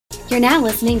You're now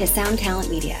listening to Sound Talent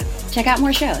Media. Check out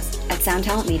more shows at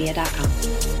soundtalentmedia.com.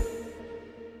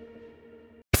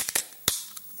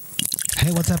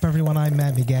 Hey, what's up, everyone? I'm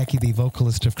Matt McGachy, the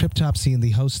vocalist of Cryptopsy and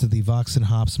the host of the Vox and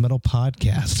Hops Metal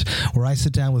Podcast, where I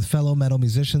sit down with fellow metal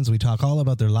musicians. We talk all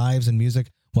about their lives and music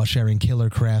while sharing killer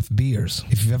craft beers.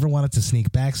 If you've ever wanted to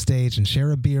sneak backstage and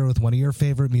share a beer with one of your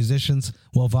favorite musicians,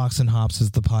 well, Vox and Hops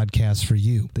is the podcast for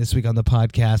you. This week on the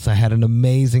podcast, I had an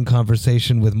amazing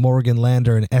conversation with Morgan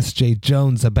Lander and S.J.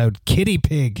 Jones about Kitty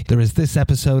Pig. There is this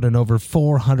episode and over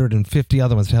 450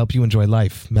 other ones to help you enjoy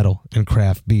life, metal, and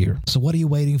craft beer. So what are you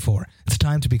waiting for? It's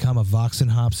time to become a Vox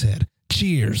and Hops head.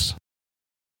 Cheers!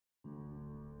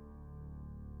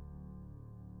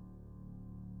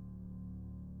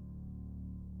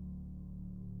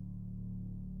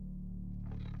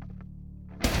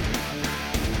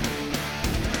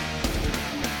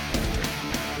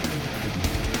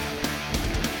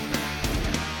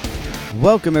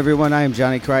 Welcome, everyone. I am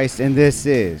Johnny Christ, and this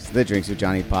is the Drinks with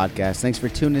Johnny podcast. Thanks for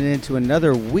tuning in to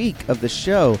another week of the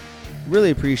show.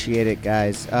 Really appreciate it,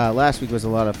 guys. Last week was a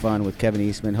lot of fun with Kevin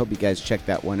Eastman. Hope you guys checked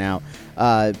that one out.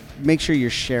 Make sure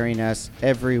you're sharing us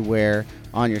everywhere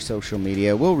on your social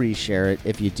media. We'll reshare it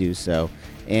if you do so.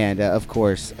 And, of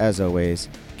course, as always,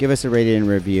 give us a rating and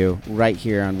review right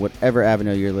here on whatever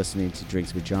avenue you're listening to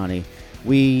Drinks with Johnny.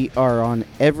 We are on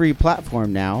every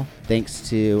platform now, thanks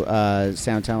to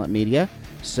Sound Talent Media.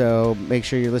 So make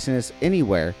sure you're listening to us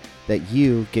anywhere that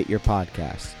you get your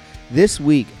podcasts. This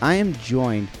week, I am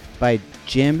joined by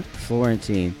Jim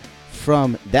Florentine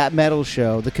from That Metal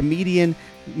Show, the comedian,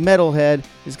 metalhead.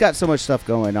 He's got so much stuff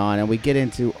going on, and we get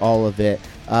into all of it.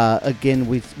 Again,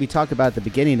 we talked about at the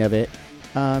beginning of it.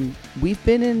 We've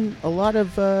been in a lot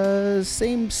of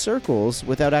same circles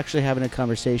without actually having a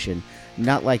conversation.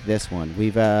 Not like this one.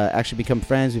 We've actually become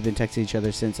friends. We've been texting each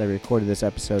other since I recorded this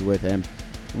episode with him.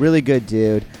 Really good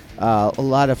dude. A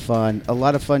lot of fun. A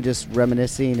lot of fun just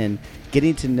reminiscing and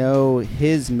getting to know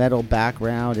his metal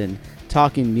background and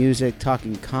talking music,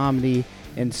 talking comedy,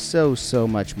 and so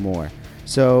much more.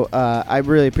 So I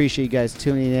really appreciate you guys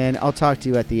tuning in. I'll talk to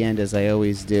you at the end as I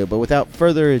always do. But without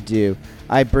further ado,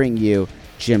 I bring you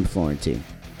Jim Florentine.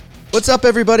 What's up,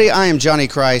 everybody? I am Johnny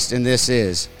Christ, and this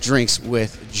is Drinks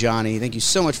with Johnny. Thank you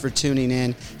so much for tuning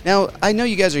in. Now, I know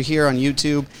you guys are here on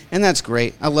YouTube, and that's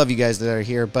great. I love you guys that are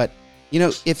here, but, you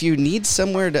know, if you need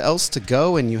somewhere else to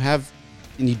go and you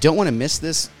don't want to miss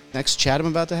this next chat I'm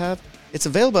about to have, it's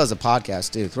available as a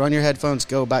podcast, too. Throw on your headphones,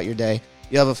 go about your day.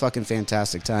 You'll have a fucking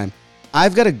fantastic time.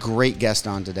 I've got a great guest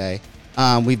on today.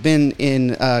 We've been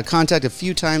in contact a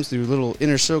few times through little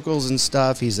inner circles and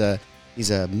stuff. He's a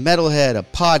metalhead, a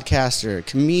podcaster, a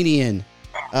comedian,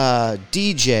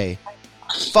 DJ,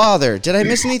 father. Did I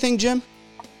miss anything, Jim?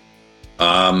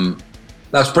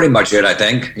 That's pretty much it, I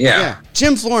think. Yeah.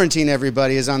 Jim Florentine,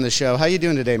 everybody, is on the show. How you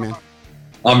doing today, man?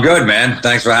 I'm good, man.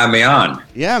 Thanks for having me on.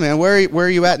 Yeah, man. Where are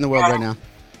you at in the world right now?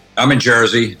 I'm in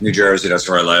Jersey, New Jersey. That's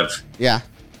where I live. Yeah.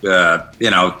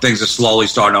 Things are slowly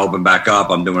starting to open back up.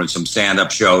 I'm doing some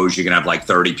stand-up shows. You can have like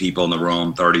 30 people in the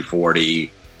room, 30,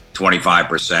 40,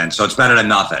 25%. So it's better than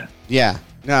nothing. Yeah.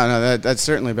 No, that's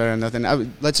certainly better than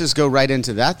nothing. Let's just go right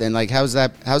into that then. Like, how's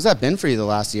that been for you the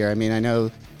last year? I mean, I know,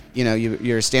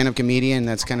 you're a stand-up comedian.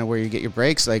 That's kind of where you get your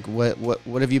breaks. Like,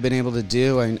 what have you been able to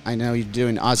do? I know you're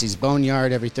doing Ozzy's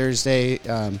Boneyard every Thursday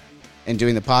and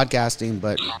doing the podcasting,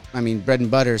 but, I mean, bread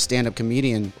and butter, stand-up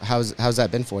comedian. How's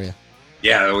that been for you?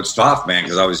 Yeah, it was tough, man,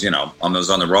 because I was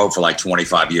on the road for like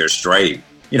 25 years straight.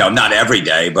 Not every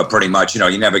day, but pretty much,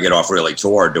 you never get off really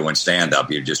tour doing stand-up.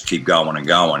 You just keep going and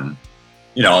going.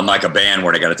 Unlike a band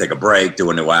where they got to take a break, do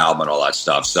a new album and all that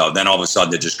stuff. So then all of a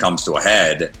sudden it just comes to a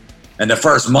head. And the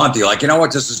first month you're like, you know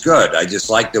what, this is good. I just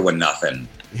like doing nothing.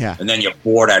 Yeah. And then you're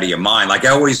bored out of your mind. Like I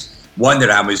always wondered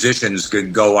how musicians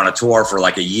could go on a tour for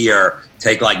like a year,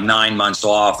 take like 9 months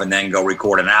off, and then go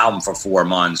record an album for 4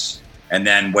 months, and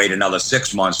then wait another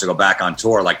 6 months to go back on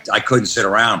tour. Like I couldn't sit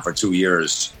around for 2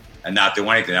 years and not do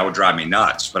anything. That would drive me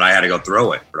nuts. But I had to go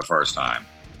through it for the first time.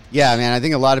 Yeah, man. I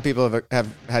think a lot of people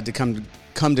have had to come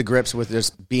to grips with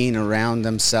just being around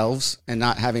themselves and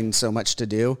not having so much to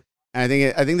do. And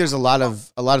I think there's a lot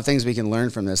of things we can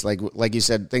learn from this. Like you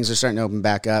said, things are starting to open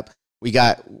back up.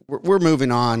 We're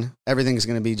moving on. Everything's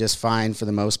going to be just fine for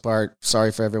the most part.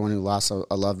 Sorry for everyone who lost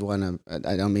a loved one.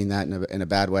 I don't mean that in a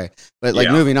bad way, but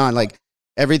moving on, like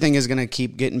everything is going to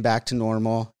keep getting back to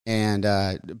normal. And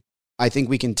I think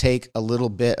we can take a little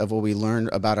bit of what we learned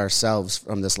about ourselves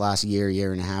from this last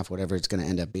year and a half, whatever it's going to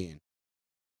end up being.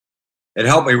 It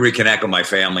helped me reconnect with my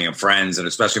family and friends, and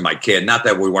especially my kid. Not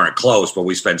that we weren't close, but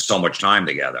we spent so much time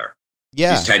together.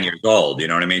 Yeah. He's 10 years old, you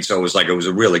know what I mean? So it was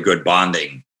a really good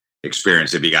bonding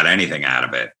experience if you got anything out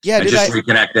of it. Yeah, and just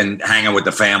reconnecting, hanging with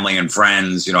the family and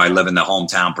friends. You know, I live in the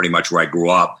hometown pretty much where I grew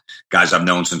up. Guys I've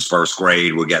known since first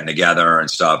grade, we're getting together and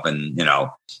stuff. And, you know,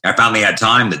 I finally had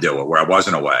time to do it where I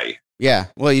wasn't away. Yeah.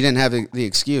 Well, you didn't have the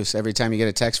excuse. Every time you get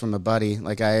a text from a buddy,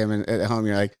 like I am at home,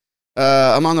 you're like,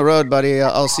 I'm on the road, buddy.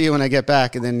 I'll see you when I get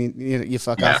back. And then you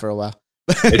fuck off for a while.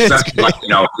 It's like, you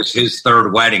know, it's his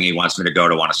third wedding he wants me to go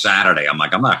to on a Saturday. I'm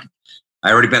like,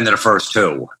 I already been to the first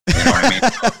two. You know what I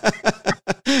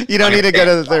mean? You don't need to go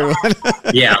to the third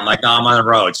one. Yeah, I'm like, no, I'm on the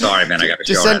road. Sorry, man, I got to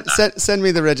just send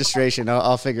me the registration.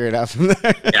 I'll figure it out from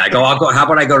there. Yeah, I'll go. How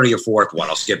about I go to your fourth one?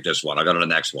 I'll skip this one. I'll go to the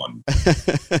next one.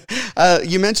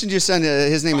 You mentioned your son.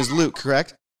 His name is Luke,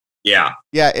 correct? Yeah.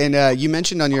 Yeah, and you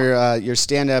mentioned on your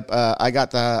stand-up, I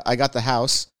got the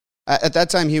house. At that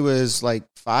time, he was like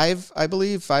 5, I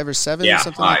believe, 5 or 7,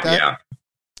 something 5, like that. Yeah.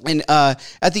 And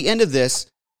at the end of this,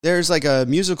 there's like a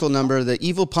musical number, The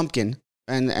Evil Pumpkin,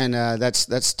 and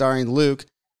that's starring Luke.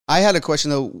 I had a question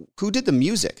though: who did the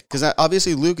music? Because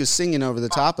obviously Luke is singing over the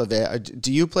top of it.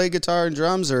 Do you play guitar and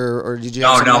drums, or did you?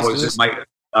 No. It was just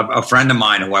a friend of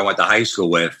mine who I went to high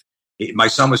school with. My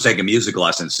son was taking music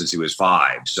lessons since he was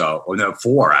 5,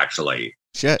 4 actually.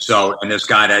 Shit. So, and this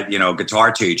guy that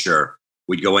guitar teacher,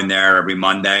 we'd go in there every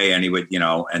Monday, and he would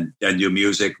and do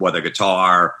music, whether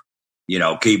guitar,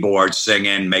 keyboard,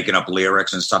 singing, making up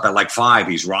lyrics and stuff. At like 5,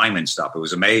 he's rhyming stuff. It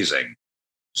was amazing.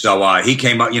 So he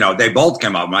came up, they both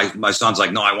came up. My son's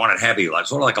like, no, I want it heavy, like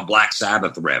sort of like a Black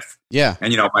Sabbath riff. Yeah.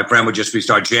 And, my friend would just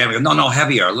start jamming. No,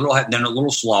 heavier, then a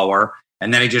little slower.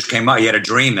 And then he just came up. He had a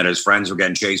dream that his friends were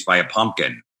getting chased by a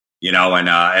pumpkin,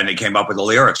 and he came up with the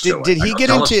lyrics to it. Did he get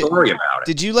tell into a story about it?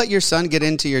 Did you let your son get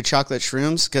into your chocolate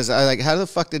shrooms? Because how the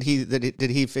fuck did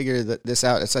he figure this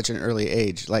out at such an early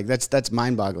age? Like that's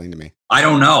mind boggling to me. I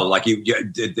don't know. Like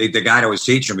the guy that was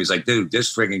teaching him, he's like, dude,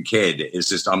 this friggin' kid is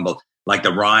just unbelievable. Like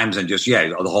the rhymes and just,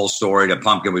 the whole story. The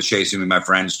pumpkin was chasing me, my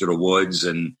friends, through the woods.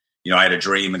 And, I had a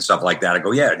dream and stuff like that. I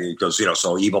go, yeah. He goes,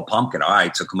 so evil pumpkin. All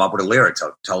right. So come up with a lyric.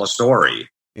 Tell a story.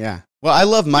 Yeah. Well, I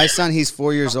love my son. He's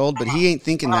 4 years old, but he ain't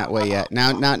thinking that way yet.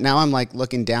 Now I'm like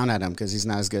looking down at him because he's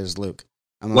not as good as Luke.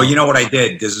 Well, you know what I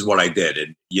did? This is what I did.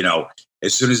 And,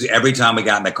 as soon as every time we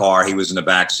got in the car, he was in the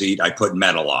back seat, I put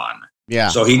metal on. Yeah.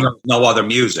 So he knows no other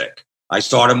music. I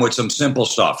start him with some simple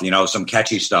stuff, some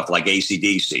catchy stuff like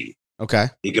AC/DC. Okay.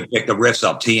 He could pick the riffs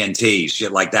up, TNT,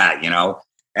 shit like that,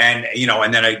 And,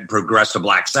 and then I progressed to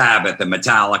Black Sabbath and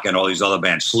Metallica and all these other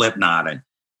bands, Slipknot. And,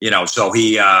 so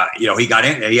he got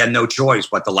in, he had no choice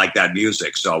but to like that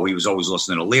music. So he was always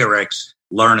listening to lyrics,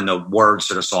 learning the words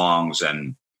to the songs.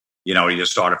 And, he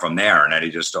just started from there. And then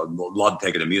he just loved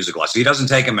taking the music lesson. He doesn't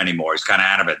take them anymore. He's kind of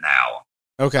out of it now.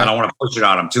 Okay. I don't want to push it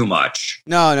on him too much.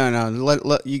 No.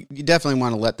 You definitely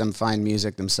want to let them find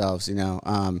music themselves,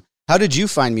 How did you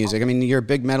find music? I mean, you're a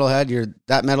big metalhead. You're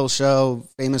That Metal Show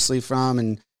famously from,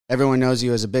 and everyone knows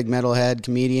you as a big metalhead,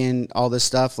 comedian, all this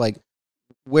stuff. Like,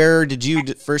 where did you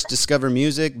first discover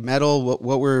music, metal?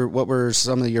 What were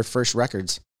some of your first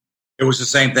records? It was the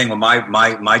same thing with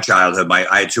my childhood.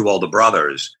 I had 2 older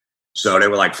brothers, so they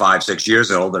were like 5, 6 years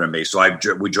older than me. So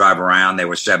we drive around. They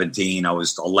were 17. I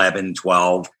was 11,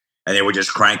 12. And they were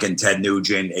just cranking Ted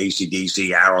Nugent, AC/DC,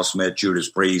 Aerosmith,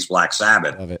 Judas Priest, Black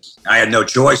Sabbath. Love it. I had no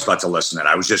choice but to listen to it.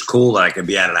 I was just cool that I could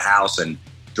be out of the house and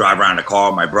drive around the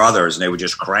car with my brothers, and they would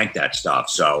just crank that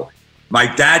stuff. So my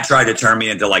dad tried to turn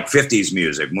me into like 50s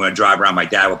music. When I drive around, my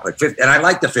dad would put 50, and I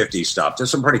like the 50s stuff.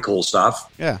 There's some pretty cool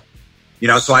stuff. Yeah.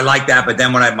 So I like that. But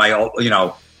then when I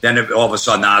had then all of a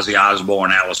sudden Ozzy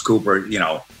Osbourne, Alice Cooper,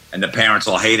 and the parents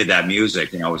all hated that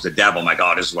music. It was the devil. I'm like,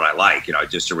 oh, this is what I like,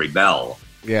 just to rebel.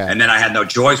 Yeah. And then I had no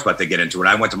choice but to get into it.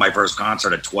 I went to my first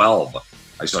concert at 12.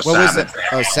 I saw Sabbath.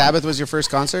 Sabbath was your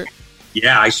first concert?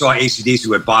 Yeah, I saw AC/DC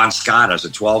with Bon Scott as a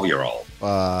 12-year-old.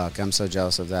 Fuck, I'm so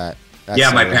jealous of that.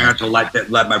 My parents will let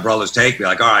my brothers take me.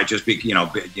 Like, all right, just be,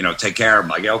 take care of them.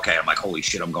 Like, okay. I'm like, holy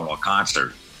shit, I'm going to a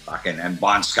concert. Fucking, and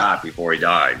Bon Scott before he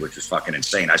died, which was fucking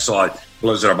insane. I saw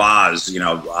Blizzard of Oz,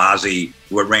 Ozzy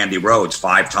with Randy Rhoads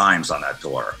 5 times on that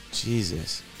tour.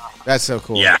 Jesus. That's so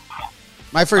cool. Yeah.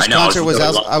 My first concert was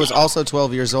I was also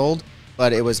 12 years old,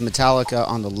 but it was Metallica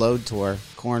on the Load tour.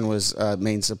 Korn was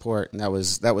main support, and that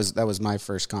was my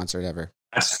first concert ever.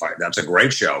 That's a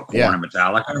great show. Korn and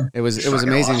Metallica. It was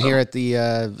amazing awesome. Here at the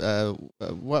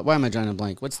why am I drawing a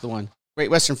blank? What's the one?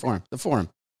 Great Western Forum. The Forum.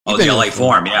 The LA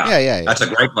Forum. Yeah. Yeah. That's a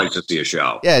great place to see a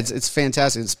show. Yeah, it's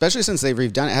fantastic, especially since they've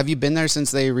redone it. Have you been there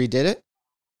since they redid it?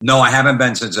 No, I haven't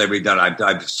been since they've redone it.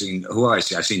 I've seen, who have I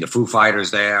seen? I've seen the Foo Fighters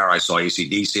there. I saw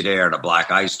AC/DC there, the Black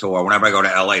Ice tour. Whenever I go to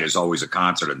LA, there's always a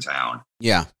concert in town.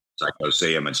 Yeah. So I go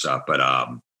see them and stuff. But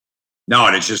No,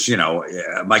 and it's just,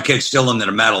 my kid's still into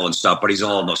the metal and stuff, but he's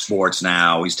all into sports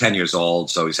now. He's 10 years old,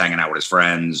 so he's hanging out with his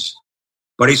friends.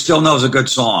 But he still knows a good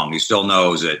song. He still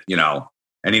knows it,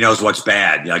 and he knows what's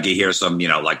bad. Like, he hears some,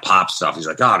 like pop stuff. He's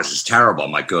like, oh, this is terrible.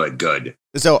 I'm like, good.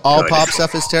 So all pop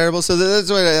stuff is terrible? So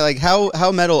that's what like,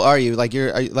 how metal are you? Like,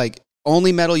 are you like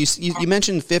only metal? You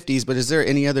mentioned 50s, but is there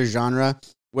any other genre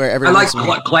where everyone... I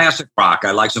like classic rock.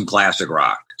 I like some classic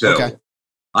rock, too. Okay.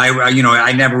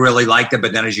 I never really liked it,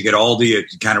 but then as you get older, you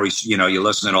kind of, you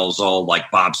listen to those old,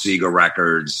 like, Bob Seger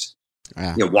records,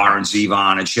 Warren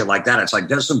Zevon and shit like that. It's like,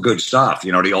 there's some good stuff,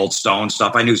 the old Stone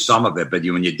stuff. I knew some of it, but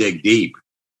when you dig deep,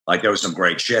 like, there was some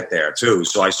great shit there, too.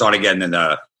 So I started getting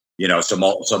into, some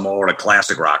more of the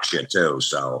classic rock shit, too.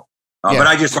 So, but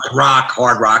I just like rock,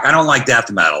 hard rock. I don't like death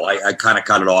metal. I kind of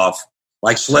cut it off.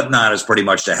 Like, Slipknot is pretty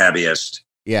much the heaviest.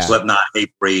 Yeah. Slipknot,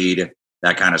 Hatebreed,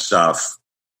 that kind of stuff.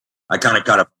 I kind of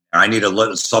cut it. I need a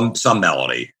little some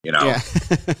melody, Yeah.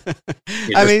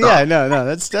 I mean,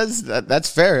 that's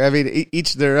fair. I mean,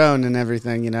 each their own and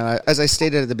everything. As I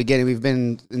stated at the beginning, we've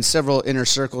been in several inner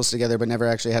circles together, but never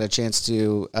actually had a chance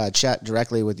to chat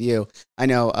directly with you. I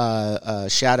know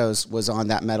Shadows was on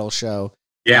that metal show.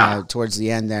 Yeah. Towards the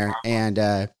end there,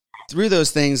 and through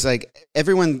those things, like,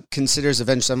 everyone considers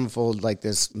Avenged Sevenfold like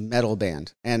this metal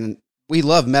band, and we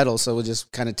love metal, so we'll just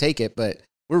kind of take it, but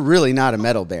we're really not a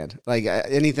metal band. Like,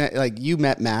 anything, like, you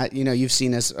met Matt, you've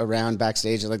seen us around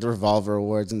backstage at like the Revolver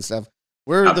Awards and stuff.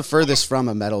 We're the furthest from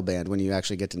a metal band when you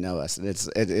actually get to know us. And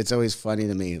it's always funny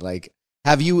to me. Like,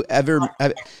 have you had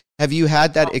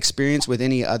that experience with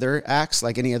any other acts,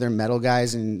 like any other metal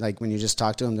guys? And like, when you just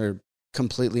talk to them, they're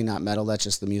completely not metal. That's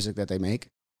just the music that they make.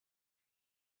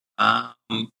 I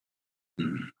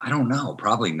don't know.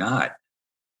 Probably not.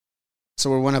 So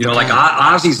we're one of like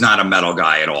Ozzy's not a metal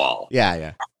guy at all.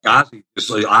 Yeah. Ozzy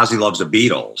loves the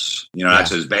Beatles. That's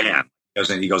his band.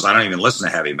 He goes, I don't even listen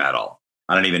to heavy metal.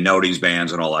 I don't even know these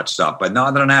bands and all that stuff. But no,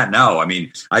 other than that, no. I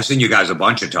mean, I've seen you guys a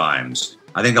bunch of times.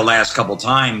 I think the last couple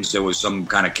times there was some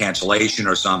kind of cancellation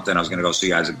or something. I was going to go see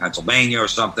you guys in Pennsylvania or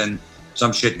something.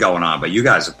 Some shit going on. But you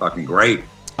guys are fucking great.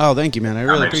 Oh, thank you, man. I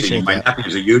really appreciate that. My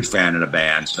nephew's a huge fan of the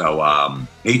band. So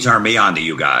he turned me on to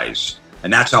you guys.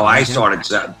 And that's how I started,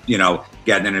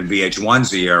 getting into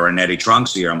VH1's ear and Eddie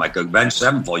Trunk's ear. I'm like, Avenged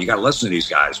Sevenfold, you got to listen to these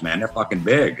guys, man. They're fucking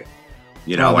big.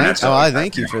 I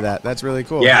thank you for that. That's really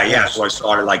cool. Yeah. So I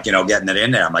started, getting it in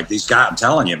there. I'm like, these guys, I'm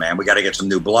telling you, man, we got to get some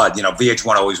new blood.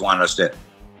 VH1 always wanted us to,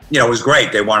 it was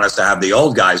great. They wanted us to have the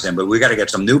old guys in, but we got to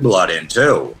get some new blood in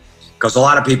too. Because a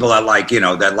lot of people that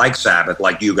like Sabbath,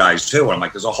 like you guys too. And I'm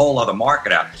like, there's a whole other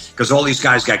market out. Because all these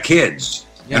guys got kids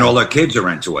and all their kids are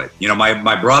into it.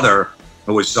 My brother,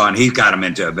 who was son, he got him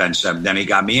into Avenged Sevenfold. Then he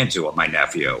got me into it, my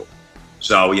nephew.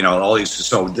 So,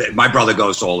 my brother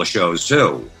goes to all the shows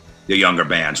too, the younger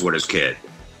bands with his kid.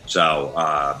 So,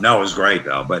 no, it was great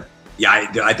though. But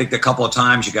yeah, I think a couple of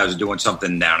times you guys are doing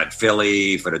something down at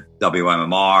Philly for the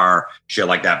WMMR, shit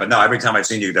like that. But no, every time I've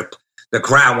seen you, the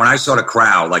crowd, when I saw the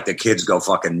crowd, like the kids go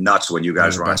fucking nuts when you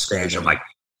guys were on stage. I'm like,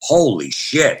 holy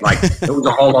shit. Like, it was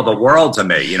a whole other world to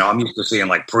me. I'm used to seeing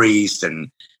like Priest and,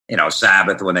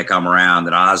 Sabbath when they come around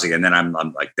and Ozzy. And then I'm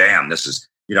like, damn, this is,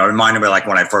 it reminded me like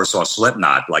when I first saw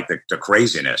Slipknot, like the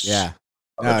craziness. Yeah.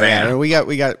 Yeah. We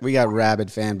got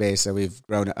rabid fan base that we've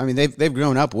grown up. I mean, they've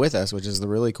grown up with us, which is the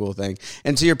really cool thing.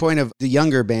 And to your point of the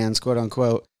younger bands, quote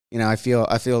unquote, I feel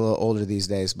a little older these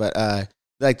days, but,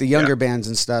 like the younger bands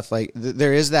and stuff, like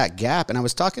there is that gap. And I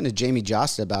was talking to Jamie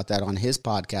Josta about that on his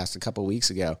podcast a couple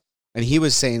weeks ago. And he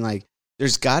was saying like,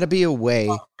 there's gotta be a way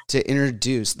to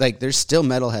introduce, like, there's still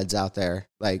metalheads out there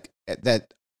like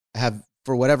that have,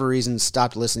 for whatever reason,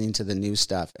 stopped listening to the new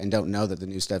stuff and don't know that the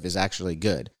new stuff is actually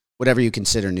good, whatever you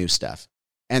consider new stuff.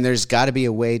 And there's got to be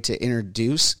a way to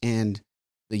introduce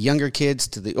the younger kids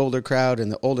to the older crowd and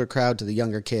the older crowd to the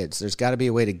younger kids. There's got to be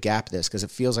a way to gap this because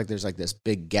it feels like there's like this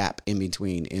big gap in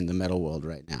between in the metal world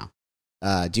right now.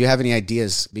 Do you have any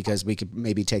ideas? Because we could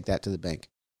maybe take that to the bank.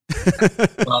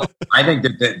 Well, I think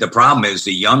that the problem is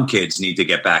the young kids need to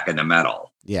get back into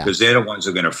metal. Yeah. Because they're the ones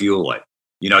who are going to fuel it.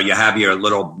 You have your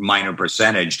little minor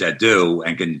percentage that do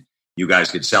and you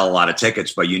guys could sell a lot of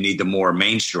tickets, but you need the more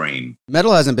mainstream.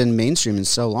 Metal hasn't been mainstream in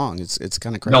so long. It's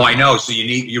kind of crazy. No, I know. So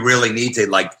you really need to,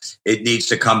 like, it needs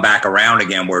to come back around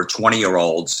again where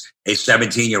 20-year-olds,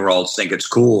 17-year-olds think it's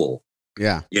cool.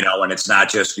 Yeah. And it's not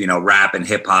just, rap and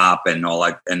hip hop and all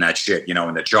that and that shit,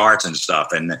 in the charts and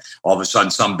stuff. And all of a sudden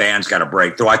some bands got to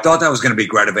break through. I thought that was going to be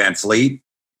Greta Van Fleet.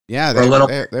 Yeah,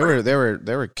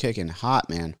 they were kicking hot,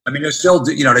 man. I mean, they're still,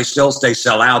 they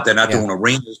sell out. They're not doing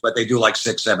arenas, but they do like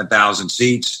 6,000-7,000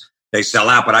 seats. They sell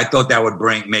out. But I thought that would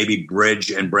bring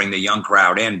the young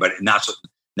crowd in, but not so.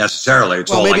 necessarily.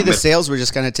 It's well, all maybe like the sales were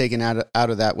just kind of taken out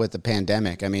of that with the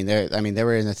pandemic. I mean, they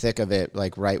were in the thick of it,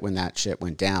 like right when that shit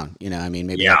went down. You know, I mean,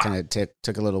 maybe that kind of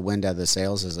took a little wind out of the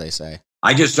sails, as they say.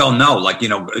 I just don't know. Like, you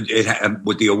know,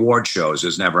 with the award shows,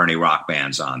 there's never any rock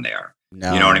bands on there.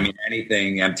 No. You know what I mean?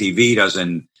 Anything MTV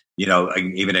doesn't, you know,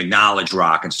 even acknowledge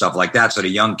rock and stuff like that. So the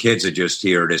young kids that just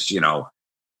hear this, you know,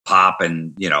 pop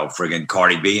and, you know, friggin'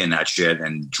 Cardi B and that shit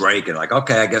and Drake and like,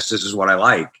 okay, I guess this is what I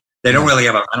like. They don't really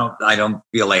have I don't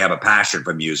feel they have a passion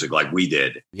for music like we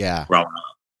did. Yeah. Growing up.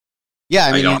 Yeah,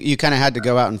 I mean, you kind of had to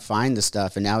go out and find the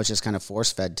stuff, and now it's just kind of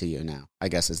force fed to you now, I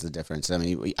guess is the difference. I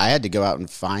mean, I had to go out and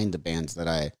find the bands that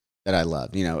I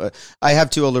loved. You know, I have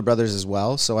two older brothers as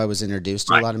well, so I was introduced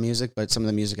to a lot of music, but some of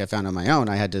the music I found on my own,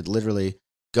 I had to literally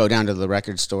go down to the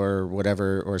record store or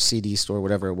whatever, or CD store,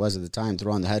 whatever it was at the time,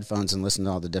 throw on the headphones and listen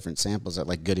to all the different samples at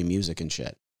like Goody Music and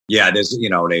shit. Yeah, there's, you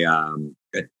know,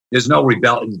 there's no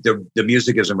rebellion. The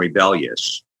music isn't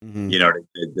rebellious. Mm-hmm. You know,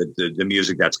 the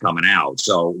music that's coming out.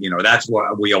 So, you know, that's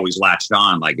what we always latched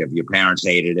on. Like if your parents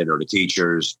hated it or the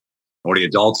teachers or the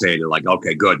adults hated it, like,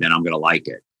 okay, good, then I'm going to like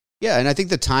it. Yeah. And I think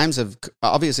the times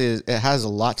obviously it has a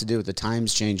lot to do with the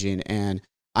times changing. And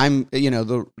you know,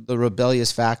 the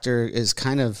rebellious factor is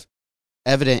kind of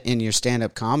evident in your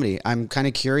stand-up comedy. I'm kind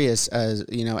of curious as,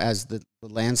 you know, as the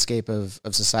landscape of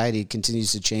society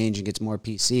continues to change and gets more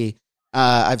PC.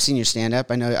 I've seen your stand-up.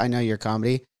 I know your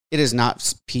comedy. It is not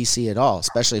PC at all,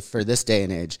 especially for this day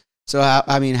and age. So,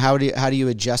 how do you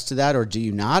adjust to that, or do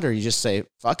you not, or you just say,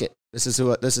 fuck it? This is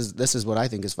what I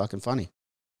think is fucking funny.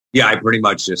 Yeah, I pretty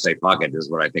much just say, fuck it. This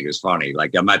is what I think is funny.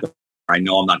 Like I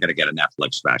know I'm not going to get a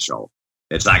Netflix special.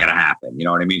 It's not going to happen. You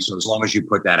know what I mean? So as long as you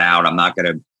put that out, I'm not going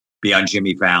to be on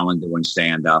Jimmy Fallon doing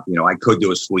stand up. You know, I could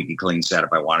do a squeaky clean set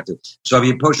if I wanted to. So if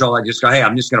you push all that, just go, hey,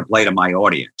 I'm just going to play to my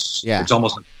audience. Yeah. It's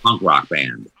almost like a punk rock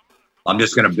band. I'm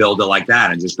just going to build it like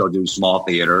that and just go do small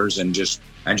theaters and just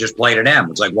play to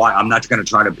them. It's like, why? I'm not going to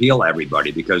try to appeal to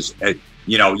everybody because,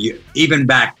 you know, even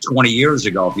back 20 years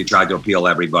ago, if you tried to appeal to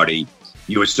everybody,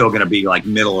 you were still going to be like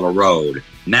middle of the road.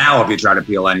 Now, if you try to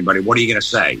appeal to anybody, what are you going to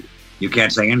say? You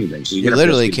can't say anything. So you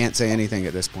literally can't say anything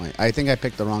at this point. I think I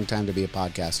picked the wrong time to be a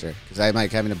podcaster because I'm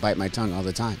like having to bite my tongue all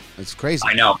the time. It's crazy.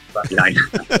 I know.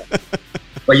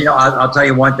 But, you know, I'll tell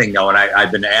you one thing, though, and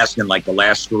I've been asking like the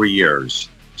last 3 years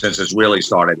since it's really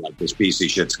started, like this PC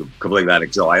shit's completely out of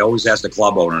control. I always ask the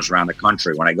club owners around the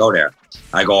country when I go there,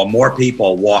 I go, are more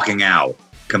people walking out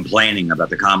complaining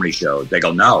about the comedy shows? They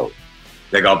go, no.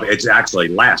 They go, it's actually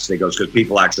less. They go, because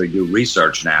people actually do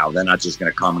research now. They're not just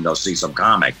going to come and go see some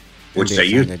comic, which they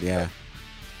used to. Yeah.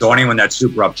 So anyone that's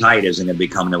super uptight isn't going to be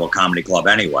coming to a comedy club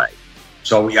anyway.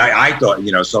 So I thought,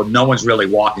 you know, so no one's really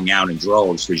walking out in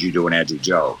droves because you do an edgy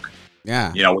joke.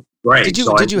 Yeah. You know, great.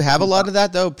 Did you have a lot of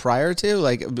that though prior to?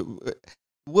 Like,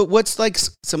 what's like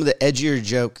some of the edgier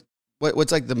joke?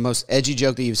 What's like the most edgy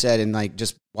joke that you've said and like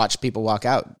just watch people walk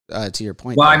out? To your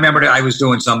point. Well, I remember I was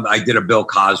doing I did a Bill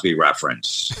Cosby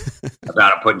reference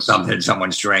about putting something in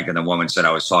someone's drink, and the woman said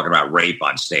I was talking about rape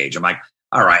on stage. I'm like,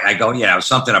 all right. I go, yeah, it was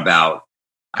something about,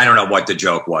 I don't know what the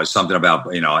joke was, something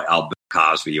about, you know, I'll Bill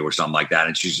Cosby you or something like that,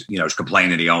 and she's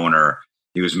complaining to the owner.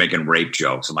 He was making rape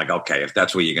jokes. I'm like, okay, if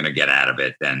that's what you're going to get out of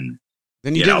it, then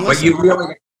you know. But you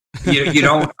really, you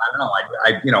don't. I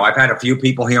don't know. I've had a few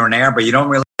people here and there, but you don't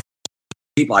really.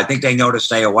 People, I think they know to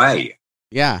stay away.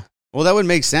 Yeah, well, that would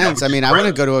make sense. I mean, I want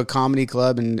to go to a comedy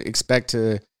club and expect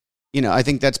to, you know, I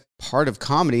think that's part of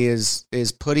comedy is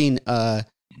putting a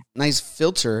nice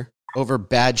filter over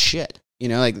bad shit. You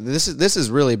know, like this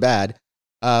is really bad.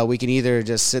 We can either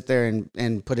just sit there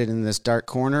and put it in this dark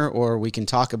corner, or we can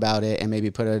talk about it and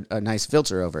maybe put a nice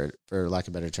filter over it, for lack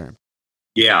of a better term.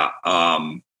 Yeah.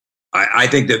 I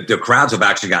think that the crowds have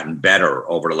actually gotten better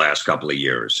over the last couple of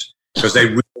years because they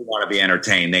really want to be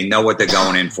entertained. They know what they're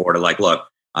going in for. They're like, look,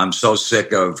 I'm so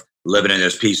sick of living in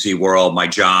this PC world. My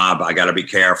job, I got to be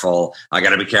careful. I got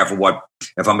to be careful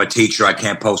if I'm a teacher, I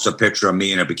can't post a picture of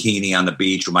me in a bikini on the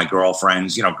beach with my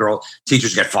girlfriends. You know,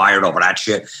 teachers get fired over that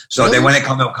shit. So when they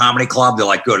come to a comedy club, they're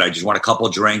like, good, I just want a couple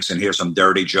of drinks and hear some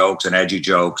dirty jokes and edgy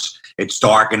jokes. It's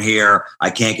dark in here. I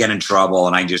can't get in trouble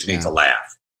and I just need to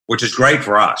laugh, which is great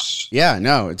for us. Yeah,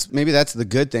 no, maybe that's the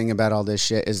good thing about all this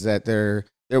shit is that there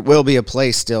will be a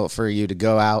place still for you to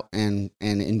go out and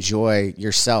enjoy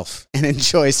yourself and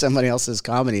enjoy somebody else's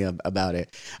comedy about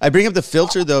it. I bring up the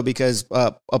filter though, because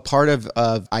a part of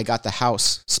I Got the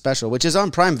House special, which is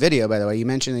on Prime Video, by the way. You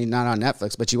mentioned you're not on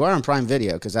Netflix, but you are on Prime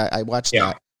Video because I watched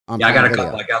that. I got a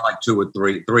couple. I got like two or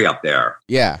three up there.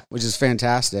 Yeah, which is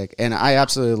fantastic. And I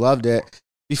absolutely loved it.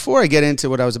 Before I get into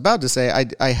what I was about to say,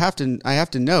 I have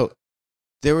to note,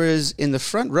 there was in the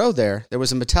front row there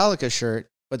was a Metallica shirt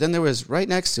but then there was right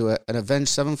next to it an Avenged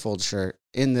Sevenfold shirt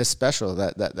in this special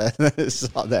that is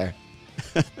all there.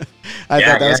 I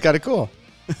thought that was kind of cool.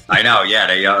 I know, yeah.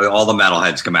 They all the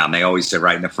metalheads come out, and they always sit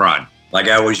right in the front. Like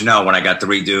I always know when I got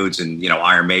 3 dudes in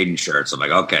Iron Maiden shirts, I'm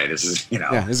like, okay, this is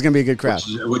this is gonna be a good crowd.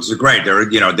 Which is great. They're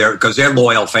because they're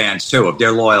loyal fans too. If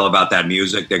they're loyal about that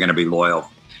music, they're gonna be loyal,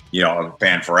 a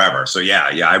fan forever. So yeah,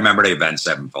 I remember the Avenged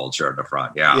Sevenfold shirt in the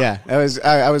front. Yeah. I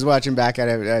was watching back at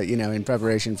it, in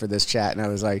preparation for this chat, and I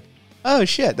was like, oh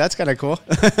shit, that's kind of cool.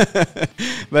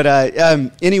 But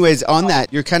anyways, on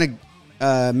that, you're kind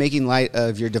of making light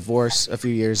of your divorce a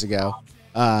few years ago.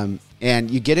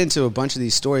 And you get into a bunch of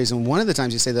these stories, and one of the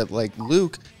times you say that like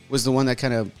Luke was the one that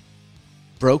kind of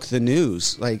broke the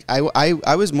news. Like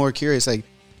I was more curious. Like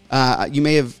you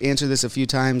may have answered this a few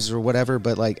times or whatever,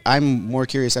 but like I'm more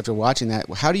curious after watching that.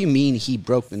 How do you mean he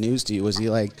broke the news to you? Was he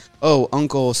like, oh,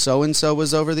 Uncle so and so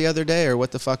was over the other day, or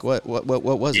what the fuck? What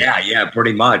was it? Yeah,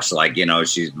 pretty much. Like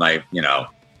she's my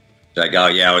like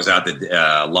I was out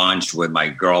to lunch with my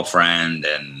girlfriend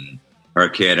and her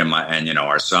kid and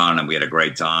our son, and we had a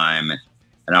great time.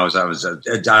 And I was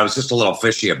just a little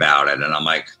fishy about it. And I'm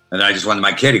like, and I just went to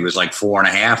my kid. He was like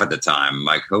 4.5 at the time. I'm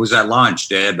like, who was at lunch,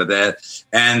 Dad?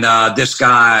 And this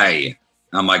guy.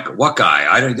 I'm like, what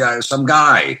guy? Some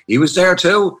guy. He was there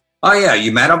too. Oh yeah,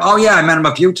 you met him? Oh yeah, I met him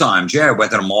a few times. Yeah, I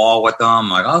went to the mall with them. I'm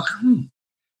like, oh,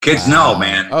 kids know,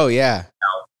 man. Oh yeah,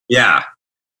 yeah.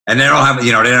 And they don't have,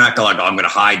 they don't act like, oh, I'm going to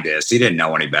hide this. He didn't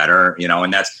know any better,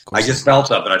 and that's, I just felt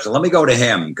something. I said, let me go to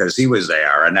him because he was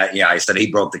there. And I said,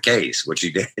 he broke the case, which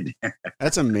he did.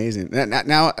 That's amazing.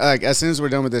 Now, like, as soon as we're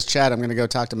done with this chat, I'm going to go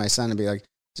talk to my son and be like,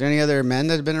 is there any other men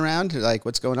that have been around? Like,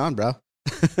 what's going on, bro?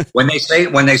 When they say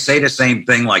the same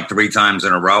thing like 3 times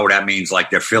in a row, that means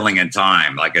like they're filling in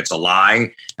time. Like it's a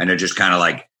lie. And they're just kind of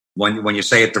like, when you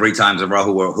say it 3 times in a row,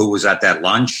 who was at that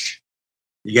lunch?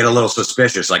 You get a little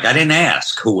suspicious. Like, I didn't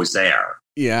ask who was there.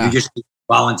 Yeah. You just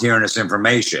volunteering this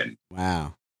information.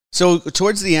 Wow. So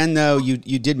towards the end, though, you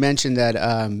did mention that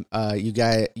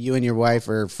you and your wife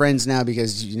are friends now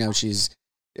because, she's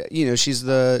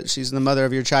the mother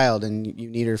of your child and you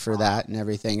need her for that and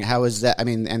everything. How is that? I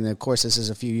mean, and of course, this is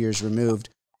a few years removed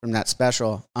from that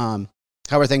special. How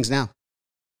are things now?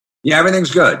 Yeah,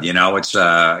 everything's good. It's,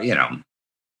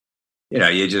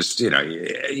 you just, you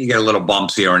get a little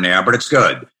bumps here and there, but it's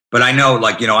good. But I know,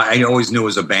 like, I always knew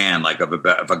as a band, like if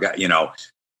a guy,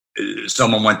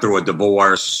 someone went through a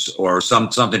divorce or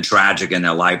something tragic in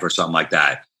their life or something like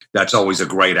that, that's always a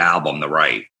great album to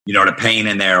write. The pain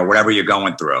in there, or whatever you're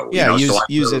going through. Yeah,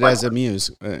 use it as a muse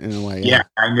in a way. Yeah,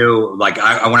 I knew, like,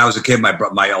 when I was a kid,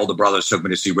 my older brothers took me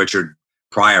to see Richard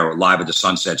Pryor live at the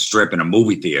Sunset Strip in a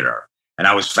movie theater. And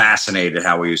I was fascinated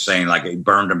how he was saying, like, he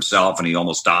burned himself and he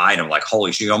almost died. I'm like,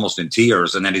 holy shit, almost in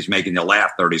tears. And then he's making you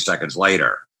laugh 30 seconds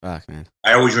later. Fuck, man.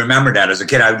 I always remembered that as a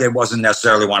kid. I wasn't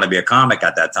necessarily want to be a comic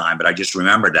at that time, but I just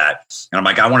remembered that. And I'm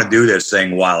like, I want to do this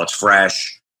thing while it's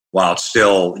fresh, while it's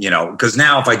still, because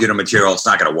now if I do the material, it's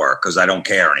not going to work because I don't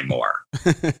care anymore.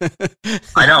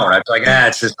 I know. I was like,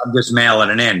 I'm just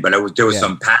mailing it in. But there was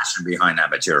some passion behind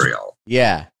that material.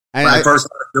 Yeah. When I first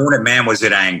started doing it, man, was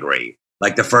it angry.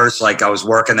 Like the first, like I was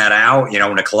working that out,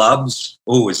 in the clubs.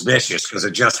 Ooh, it was vicious because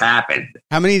it just happened.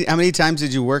 How many times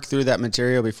did you work through that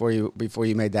material before you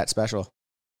made that special?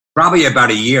 Probably about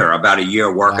a year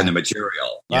working the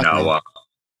material,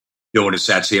 doing the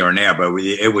sets here and there. But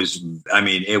it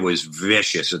was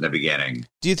vicious in the beginning.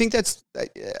 Do you think that's,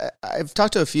 I've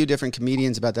talked to a few different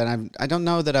comedians about that. I don't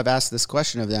know that I've asked this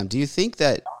question of them. Do you think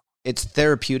that it's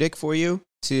therapeutic for you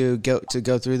to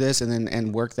go through this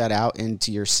and work that out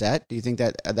into your set? Do you think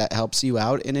that helps you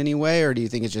out in any way, or do you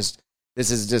think it's just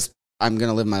I'm going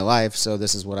to live my life, so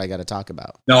this is what I got to talk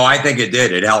about? No, I think it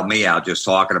did. It helped me out just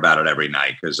talking about it every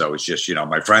night because I was just,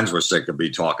 my friends were sick of me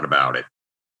talking about it.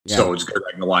 Yeah. So it's good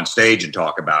I can go on stage and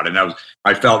talk about it. And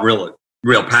I felt real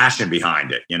passion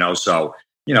behind it, So,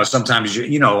 sometimes,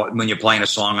 when you're playing a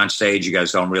song on stage, you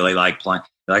guys don't really like playing.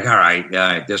 You're like, all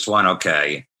right, this one,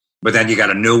 okay. But then you got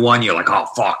a new one. You're like, oh,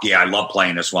 fuck, yeah, I love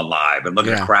playing this one live. And look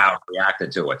at the crowd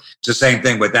reacted to it. It's the same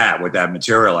thing with that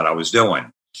material that I was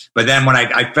doing. But then when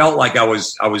I felt like I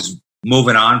was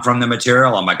moving on from the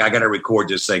material, I'm like, I got to record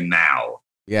this thing now.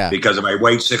 Yeah. Because if I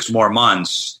wait 6 more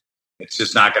months, it's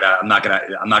just I'm not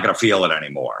gonna feel it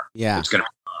anymore. Yeah. It's gonna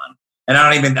be fun. And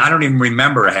I don't even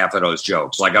remember half of those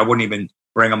jokes. Like I wouldn't even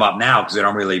bring them up now because they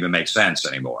don't really even make sense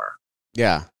anymore.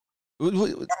 Yeah.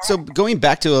 So going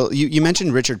back to you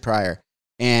mentioned Richard Pryor,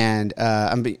 and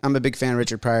I'm a big fan of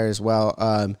Richard Pryor as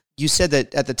well. You said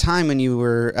that at the time when you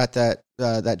were at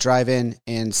that drive-in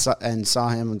and saw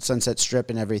him on Sunset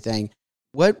Strip and everything,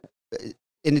 and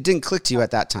it didn't click to you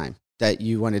at that time that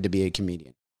you wanted to be a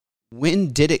comedian.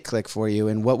 when did it click for you,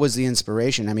 and what was the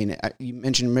inspiration? I mean, you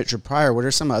mentioned Richard Pryor. What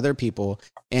are some other people?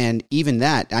 And even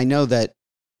that, I know that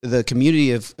the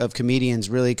community of comedians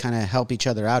really kind of help each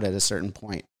other out at a certain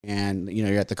point. And, you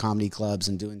know, you're at the comedy clubs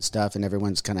and doing stuff, and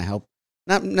everyone's kind of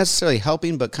not necessarily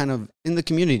helping, but kind of in the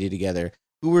community together.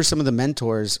 Who were some of the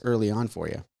mentors early on for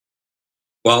you?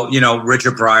 Well, you know,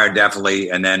 Richard Pryor, definitely.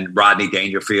 And then Rodney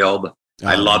Dangerfield.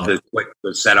 I love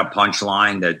the setup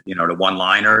punchline, that, you know, the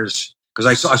one-liners.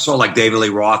 Because I saw like David Lee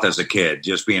Roth as a kid,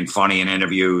 just being funny in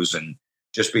interviews and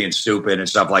just being stupid and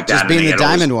stuff like that. Just being the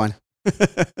diamond one.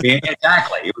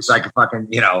 Exactly. It was like a fucking,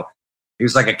 you know, he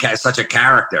was like such a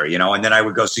character, you know. And then I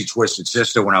would go see Twisted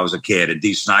Sister when I was a kid, and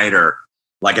Dee Snider,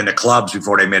 like in the clubs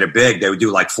before they made it big, they would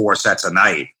do like 4 sets a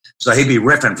night. So he'd be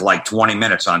riffing for like 20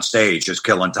 minutes on stage, just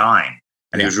killing time.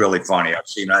 And he was really funny. I've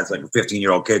seen, I was like a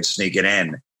 15-year-old kid sneaking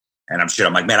in. And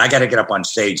I'm like, man, I got to get up on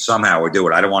stage somehow or do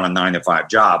it. I don't want a 9-to-5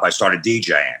 job. I started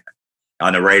DJing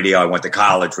on the radio. I went to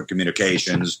college for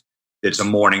communications, did some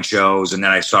morning shows. And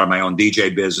then I started my own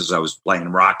DJ business. I was playing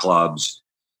rock clubs.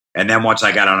 And then once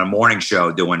I got on a morning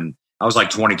show I was like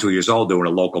 22 years old doing a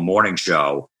local morning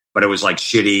show, but it was like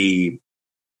shitty,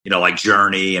 you know, like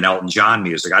Journey and Elton John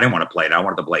music. I didn't want to play it. I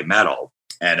wanted to play metal.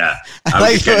 And I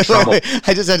was just getting trouble.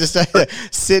 I just had to say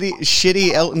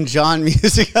shitty Elton John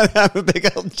music. I'm a big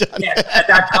Elton John. Yeah, at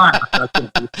that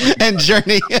time. And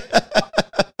Journey.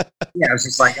 Yeah, it's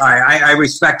just like, I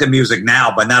respect the music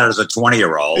now, but not as a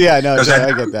 20-year-old. Yeah, no, I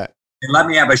get that. They let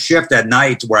me have a shift at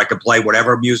night where I could play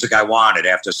whatever music I wanted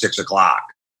after 6 o'clock.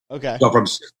 Okay. So from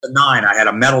 6 to 9, I had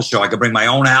a metal show. I could bring my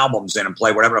own albums in and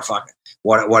play whatever the fuck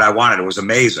what I wanted. It was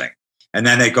amazing. And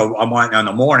then they go, I want in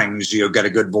the mornings, you get a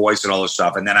good voice and all this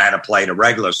stuff. And then I had to play the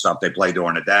regular stuff they play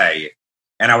during the day.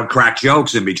 And I would crack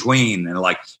jokes in between. And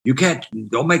like,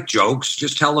 don't make jokes.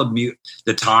 Just tell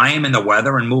the time and the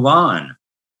weather and move on.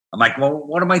 I'm like, well,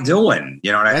 what am I doing?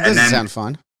 You know, that doesn't sound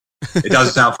fun. It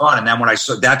doesn't sound fun. And then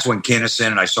that's when Kinnison,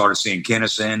 and I started seeing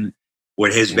Kinnison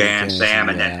with his band, Sam,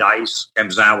 and then Dice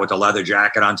comes out with the leather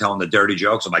jacket on, telling the dirty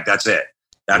jokes. I'm like, that's it.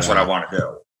 That's what I want to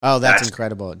do. Oh, that's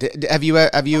incredible. Have you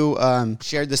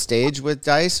shared the stage with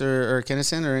Dice or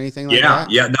Kinnison or anything like that?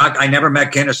 Yeah. I never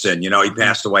met Kinnison. You know, he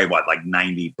passed away, like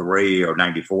 93 or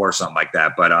 94 or something like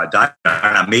that. But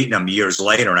I'm meeting him years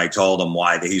later, and I told him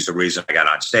why he's the reason I got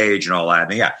on stage and all that.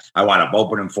 And yeah, I wound up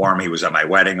opening for him. He was at my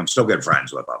wedding. I'm still good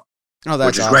friends with him. Oh, that's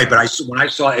which is great. But when I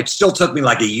saw it, still took me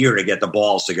like a year to get the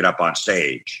balls to get up on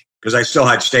stage. Because I still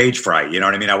had stage fright, you know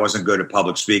what I mean? I wasn't good at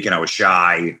public speaking. I was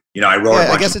shy. You know, I wrote.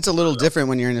 I guess it's a little different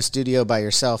when you're in a studio by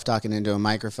yourself talking into a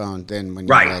microphone than when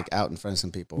you're like out in front of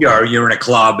some people. You're in a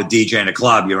club, a DJ in a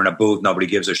club. You're in a booth. Nobody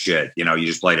gives a shit. You know, you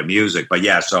just play the music. But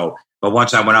yeah, but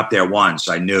once I went up there once,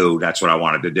 I knew that's what I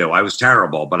wanted to do. I was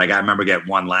terrible, but I remember getting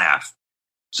one laugh.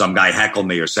 Some guy heckled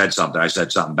me or said something. I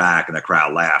said something back, and the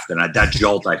crowd laughed. And that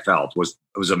jolt I felt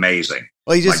was amazing.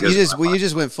 Well, you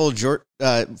just went full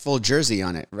Jersey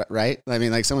on it, right? I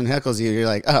mean, like someone heckles you, you're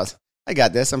like, oh, I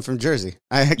got this. I'm from Jersey.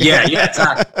 Yeah,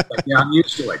 exactly. Yeah, I'm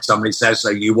used to it. Somebody says,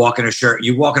 you walk in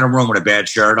a room with a bad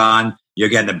shirt on, you're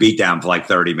getting a beat down for like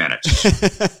 30 minutes.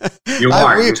 You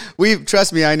are. We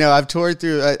trust me. I know. I've toured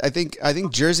through. I think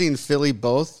Jersey and Philly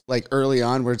both, like early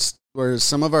on, were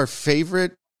some of our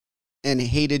favorite and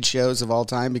hated shows of all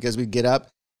time, because we'd get up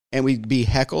and we'd be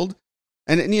heckled.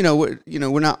 And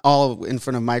we're not all in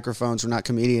front of microphones. We're not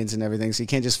comedians and everything, so you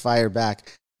can't just fire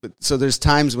back. But so there's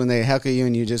times when they heckle you,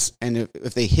 and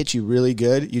if they hit you really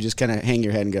good, you just kind of hang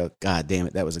your head and go, God damn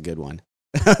it, that was a good one.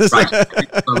 Right. So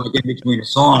like in between a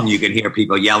song, you can hear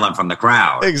people yelling from the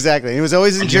crowd. Exactly. It was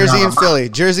always in Jersey and Philly.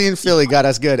 Jersey and Philly got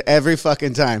us good every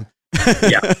fucking time.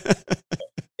 Yeah.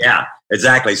 Yeah,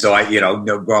 exactly. So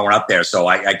growing up there, so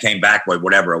I came back with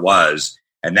whatever it was,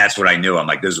 and that's what I knew. I'm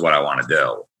like, this is what I want to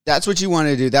do. That's what you want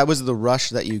to do. That was the rush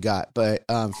that you got. But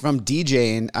from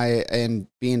DJing and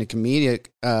being a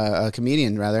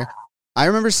comedian rather, I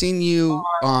remember seeing you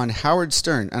on Howard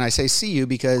Stern, and I say see you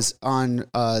because on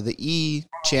the E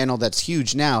channel that's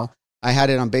huge now. I had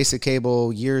it on basic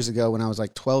cable years ago when I was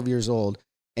like 12 years old,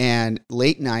 and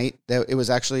late night it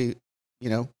was actually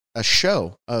a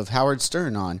show of Howard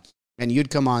Stern on, and you'd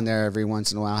come on there every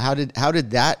once in a while. How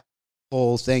did that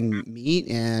whole thing meet?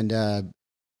 And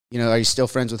are you still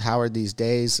friends with Howard these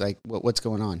days? Like, what's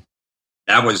going on?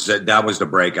 That was the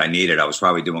break I needed. I was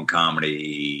probably doing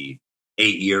comedy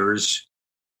 8 years,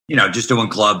 just doing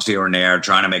clubs here and there,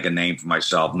 trying to make a name for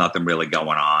myself. Nothing really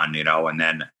going on, and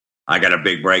then I got a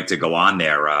big break to go on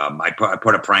there. I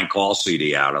put a prank call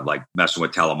CD out of like messing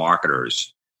with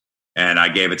telemarketers. And I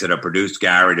gave it to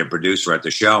Gary, the producer at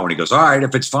the show, and he goes, "All right,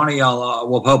 if it's funny,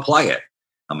 he'll play it."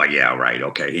 I'm like, "Yeah, right,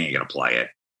 okay." He ain't gonna play it.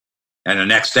 And the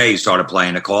next day he started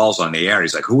playing the calls on the air.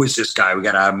 He's like, who is this guy? We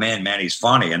got to have him in, man. He's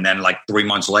funny. And then like 3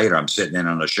 months later, I'm sitting in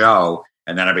on the show,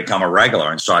 and then I become a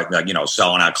regular and start, like,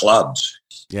 selling out clubs.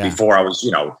 Yeah. Before I was,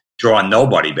 drawing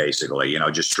nobody, basically,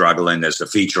 just struggling as a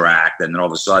feature act. And then all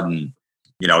of a sudden,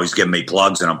 he's giving me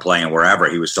plugs and I'm playing wherever.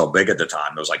 He was so big at the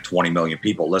time. There was like 20 million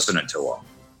people listening to him.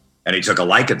 And he took a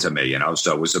liking to me,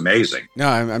 so it was amazing. No,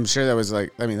 I'm sure that was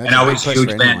like, that's and I was a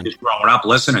huge fan just growing up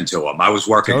listening to him. I was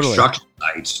working construction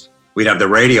sites. We'd have the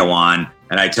radio on,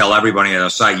 and I tell everybody on the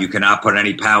site, you cannot put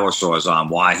any power saws on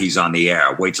while he's on the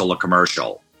air. Wait till the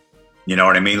commercial. You know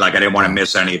what I mean? Like, I didn't want to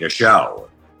miss any of the show.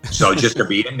 So just to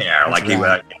be in there, like,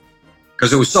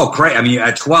 because it was so crazy. I mean,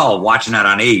 at 12, watching that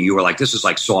on E, you were like, this is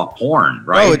like soft porn,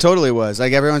 right? Oh, it totally was.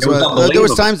 Like, there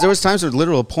was times where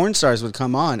literal porn stars would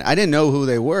come on. I didn't know who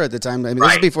they were at the time. I mean,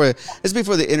 this is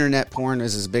before the internet porn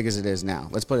is as big as it is now.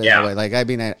 Let's put it that way. Like, I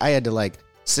mean, I had to like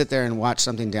sit there and watch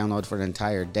something download for an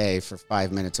entire day for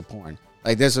 5 minutes of porn.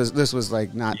 Like, this was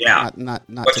like not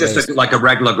but just like a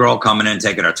regular girl coming in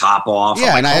taking her top off.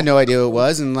 Yeah, and I had no idea who it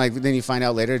was, and like then you find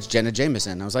out later it's Jenna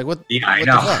Jameson. I was like, what? Yeah, I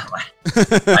know.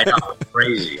 I know, it's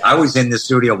crazy. I was in the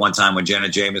studio one time when Jenna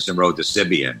Jameson rode the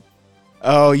Sybian.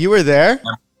 Oh, you were there?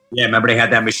 Yeah, remember they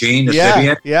had that machine, the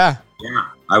Sybian? Yeah.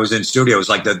 I was in studio. It was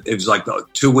like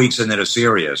 2 weeks into the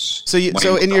Sirius. So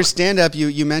in your stand-up,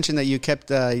 you mentioned that you kept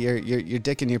your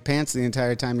dick in your pants the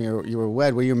entire time you were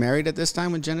wed. Were you married at this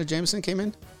time when Jenna Jameson came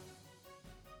in?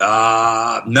 No,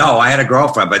 I had a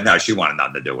girlfriend, but no, she wanted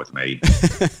nothing to do with me.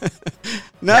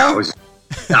 No, I was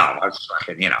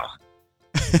fucking,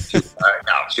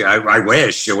 I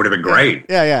wish it would have been great.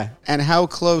 Yeah. And how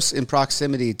close in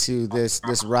proximity to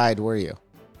this ride were you?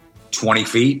 20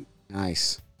 feet.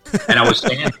 Nice. And I was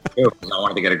standing too because I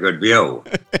wanted to get a good view.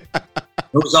 It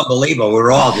was unbelievable. We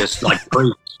were all just like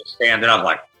creeps, standing up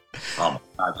like, oh my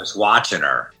God, just watching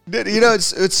her.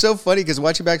 It's so funny because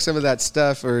watching back some of that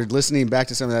stuff or listening back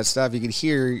to some of that stuff, you could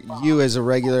hear you as a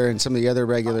regular and some of the other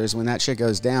regulars when that shit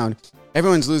goes down.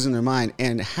 Everyone's losing their mind,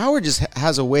 and Howard just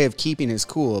has a way of keeping his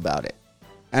cool about it.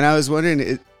 And I was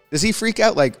wondering, does he freak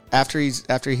out like after he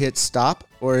hits stop,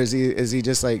 or is he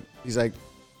just like he's like?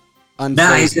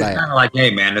 No, he's just kind of like, hey,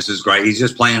 man, this is great. He's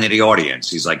just playing to the audience.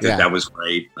 He's like, that was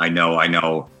great. I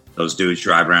know those dudes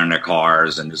drive around in their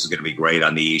cars, and this is going to be great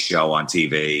on the E! Show on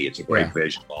TV. It's a great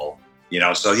visual.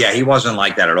 So, yeah, he wasn't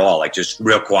like that at all. Like, just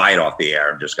real quiet off the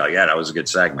air and just go, yeah, that was a good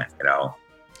segment,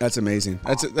 That's amazing.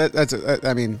 That's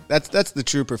the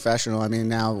true professional. I mean,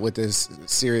 now with this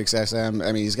Sirius XM,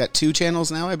 I mean, he's got 2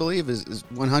 channels now, I believe, is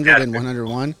 100 and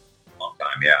 101. Long time,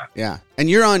 yeah. Yeah. And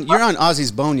you're on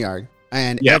Ozzy's Boneyard.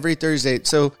 And every Thursday,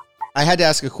 so I had to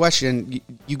ask a question.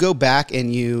 You go back and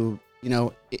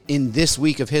in this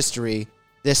week of history,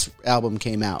 this album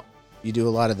came out. You do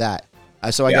a lot of that.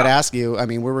 So I got to ask you, I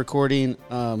mean, we're recording,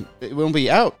 it won't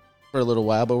be out for a little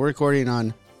while, but we're recording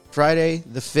on Friday,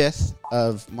 the 5th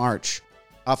of March.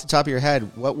 Off the top of your head,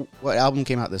 what album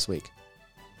came out this week?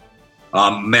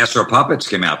 Master of Puppets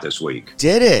came out this week.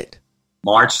 Did it?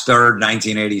 March 3rd,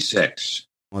 1986.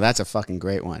 Well, that's a fucking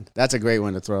great one. That's a great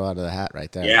one to throw out of the hat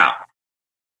right there. Yeah.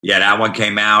 Yeah, that one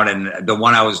came out, and the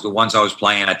ones I was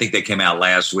playing, I think they came out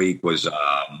last week, was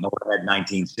Motorhead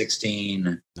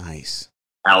 1916. Nice.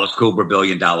 Alice Cooper, $1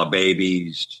 Billion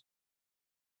Babies.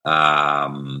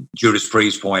 Judas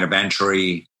Priest, Point of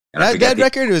Entry. And that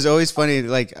record was always funny.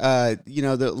 Like, a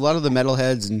lot of the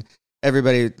metalheads and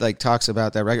everybody like talks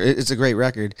about that record. It's a great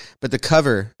record, but the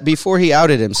cover before he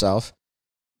outed himself.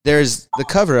 There's the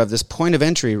cover of this Point of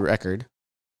Entry record.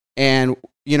 And,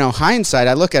 hindsight,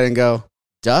 I look at it and go,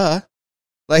 duh.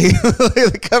 Like,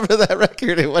 the cover of that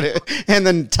record and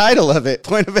the title of it,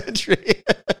 Point of Entry.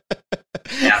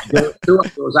 Yeah, there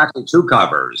was actually 2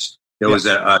 covers. There was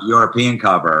a European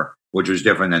cover, which was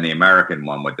different than the American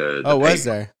one with the was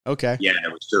there? Okay. Yeah,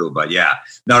 there was 2, but yeah.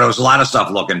 No, there was a lot of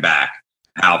stuff looking back.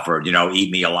 Halford,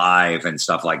 Eat Me Alive and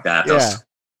stuff like that.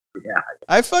 Yeah,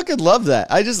 I fucking love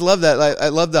that. I just love that. Like, I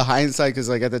love the hindsight because,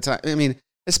 like, at the time, I mean,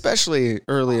 especially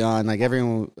early on, like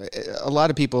a lot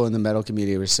of people in the metal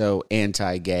community were so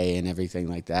anti-gay and everything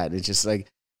like that. And it's just like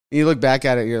you look back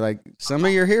at it, you're like, some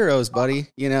of your heroes, buddy.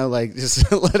 Like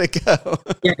just let it go.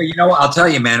 Yeah, but what? I'll tell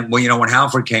you, man. Well, when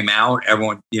Halford came out,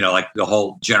 everyone, like the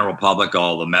whole general public,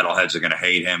 all the metalheads are going to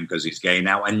hate him because he's gay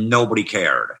now, and nobody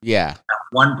cared. Yeah, not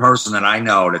one person that I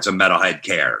know that's a metalhead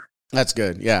cared. That's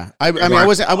good. Yeah, I mean, I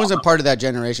wasn't part of that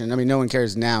generation. I mean, no one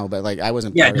cares now, but like I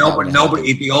wasn't. Yeah, nobody.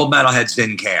 The old metalheads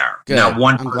didn't care. Good. Now,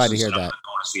 one. I'm glad to hear that. Going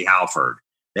to see Halford,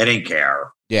 they didn't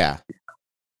care. Yeah,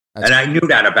 and I knew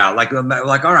that about like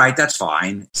all right, that's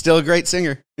fine. Still a great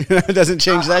singer. Doesn't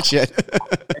change that shit.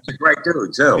 He's a great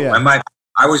dude too. Yeah. And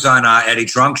I was on Eddie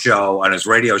Trunk's show, on his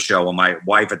radio show, when my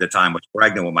wife at the time was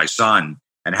pregnant with my son,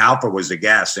 and Halford was the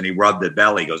guest, and he rubbed the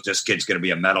belly. He goes, "This kid's going to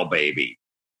be a metal baby."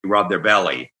 He rubbed their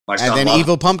belly. My son and then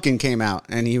Evil Pumpkin came out,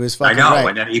 and he was fucking right.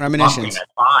 And then Evil Pumpkin at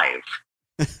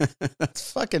 5.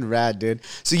 That's fucking rad, dude.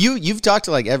 So you've talked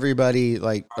to like everybody,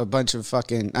 like a bunch of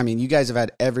fucking. I mean, you guys have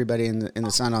had everybody in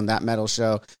the sun on that metal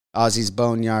show, Ozzy's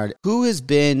Boneyard. Who has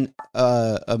been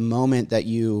a moment that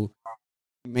you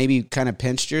maybe kind of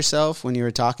pinched yourself when you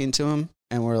were talking to him,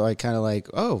 and were like kind of like,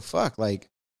 oh fuck, like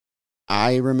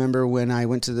I remember when I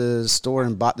went to the store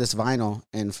and bought this vinyl,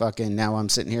 and fucking now I'm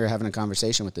sitting here having a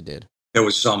conversation with the dude. There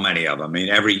was so many of them. I mean,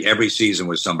 every season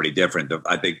was somebody different.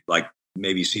 I think like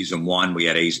maybe season 1 we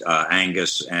had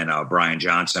Angus and Brian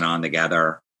Johnson on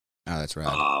together. Oh, that's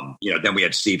right. Then we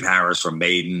had Steve Harris from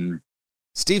Maiden.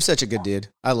 Steve's such a good dude.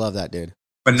 I love that dude.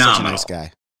 Phenomenal. Such a nice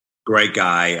guy. Great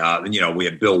guy. We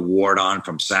had Bill Ward on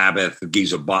from Sabbath,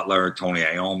 Geezer Butler, Tony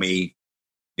Iommi.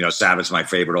 Sabbath's my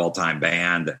favorite all-time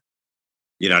band.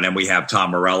 Then we have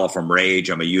Tom Morello from Rage.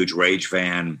 I'm a huge Rage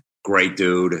fan. Great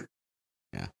dude.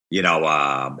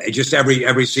 Yeah. Just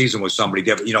every season was somebody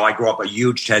different. I grew up a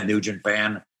huge Ted Nugent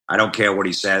fan. I don't care what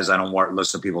he says. I don't want to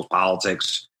listen to people's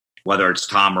politics, whether it's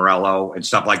Tom Morello and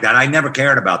stuff like that. I never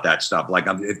cared about that stuff. Like,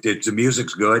 if the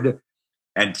music's good,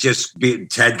 and just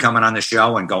Ted coming on the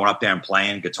show and going up there and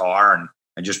playing guitar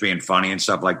and just being funny and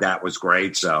stuff like that was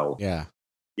great. So, yeah.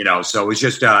 So it's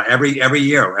just every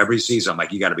year, every season, I'm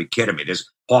like, you got to be kidding me. There's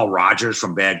Paul Rogers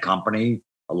from Bad Company,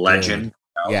 a legend.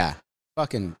 Yeah.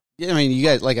 Fucking, I mean, you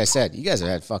guys, like I said, you guys have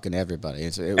had fucking everybody.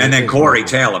 And then Corey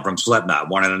Taylor from Slipknot,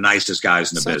 one of the nicest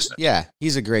guys in the business. Yeah,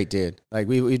 he's a great dude. Like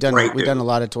we've done a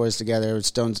lot of tours together.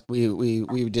 Stones,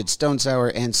 we did Stone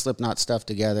Sour and Slipknot stuff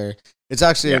together. It's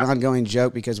actually an ongoing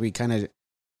joke because we kind of,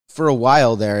 for a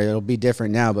while there, it'll be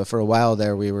different now, but for a while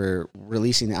there, we were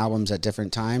releasing albums at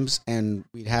different times, and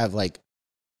we'd have like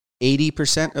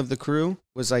 80% of the crew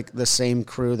was like the same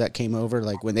crew that came over.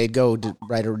 Like when they'd go to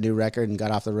write a new record and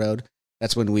got off the road,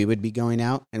 that's when we would be going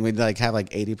out, and we'd like have like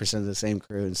 80% of the same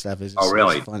crew and stuff. It's just,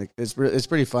 really? It's funny. It's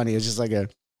pretty funny. It's just like and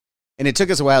it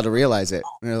took us a while to realize it.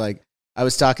 And they're like, I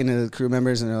was talking to the crew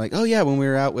members, and they're like, oh yeah, when we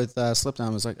were out with Slipknot,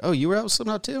 I was like, oh, you were out with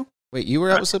Slipknot too? Wait, you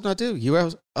were out with Slipknot too? You were out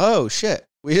with, oh shit.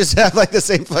 We just have like the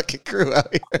same fucking crew out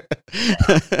here.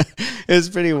 It's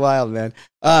pretty wild, man.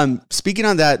 Speaking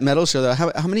on that metal show though,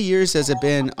 how many years has it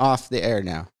been off the air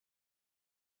now?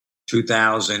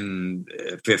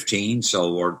 2015,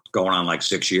 so we're going on like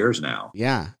 6 years now.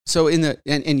 Yeah. So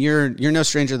and you're no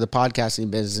stranger to the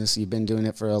podcasting business. You've been doing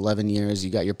it for 11 years.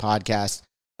 You got your podcast.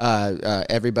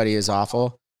 Everybody is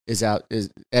Awful is out.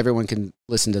 Everyone can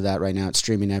listen to that right now. It's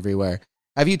streaming everywhere.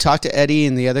 Have you talked to Eddie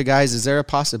and the other guys? Is there a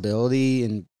possibility,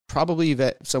 and probably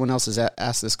someone else has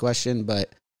asked this question,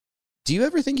 but do you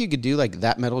ever think you could do like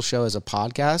that metal show as a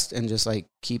podcast and just like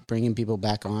keep bringing people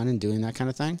back on and doing that kind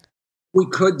of thing? We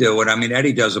could do it. I mean,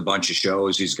 Eddie does a bunch of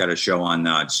shows. He's got a show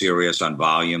on Sirius on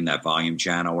Volume, that Volume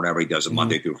channel, whatever. He does it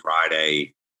Monday through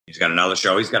Friday. He's got another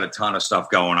show. He's got a ton of stuff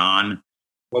going on.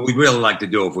 What we'd really like to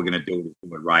do, if we're going to do it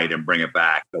right and bring it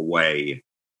back the way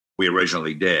we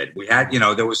originally did. We had,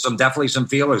 there was definitely some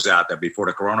feelers out there before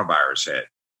the coronavirus hit.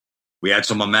 We had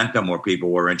some momentum where people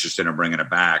were interested in bringing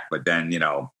it back, but then,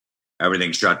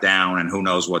 everything shut down, and who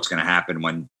knows what's going to happen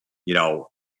when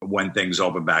things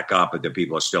open back up, but the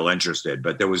people are still interested.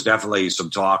 But there was definitely some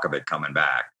talk of it coming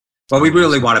back. But we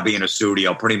really want to be in a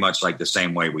studio pretty much like the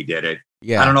same way we did it.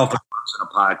 Yeah. I don't know if it works in a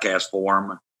podcast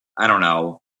form. I don't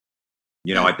know.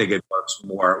 I think it works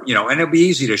more, and it'll be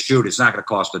easy to shoot. It's not going to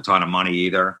cost a ton of money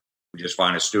either. We just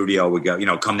find a studio. We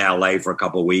go, come to LA for a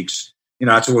couple of weeks.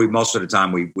 That's where most of the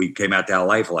time we came out to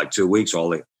LA for like 2 weeks. All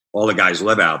the guys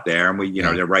live out there, and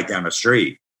they're right down the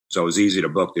street. So it was easy to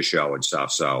book the show and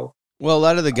stuff. So, well, a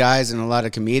lot of the guys and a lot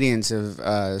of comedians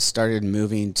have started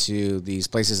moving to these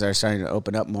places that are starting to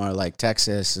open up more, like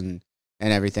Texas and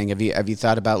everything. Have you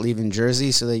thought about leaving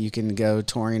Jersey so that you can go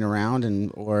touring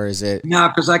around, or is it? No,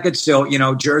 because I could still,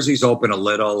 Jersey's open a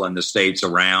little, and the states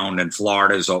around, and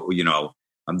Florida's,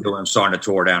 I'm starting to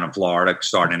tour down in Florida,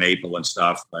 starting in April and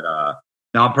stuff. But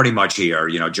no, I'm pretty much here.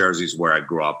 Jersey's where I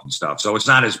grew up and stuff, so it's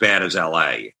not as bad as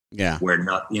LA. Yeah, where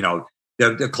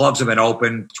the clubs have been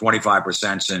open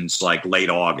 25% since like late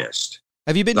August.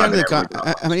 Have you been down to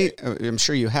the? How many? I'm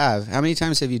sure you have. How many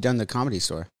times have you done the Comedy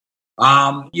Store?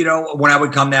 When I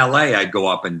would come to LA, I'd go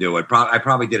up and do it. I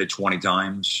probably did it 20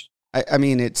 times. I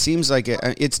mean, it seems like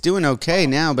it's doing okay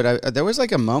now, but there was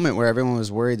like a moment where everyone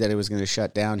was worried that it was going to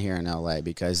shut down here in LA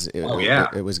because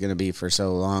it was going to be for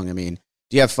so long. I mean,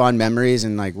 do you have fond memories?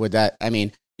 And like, would that, I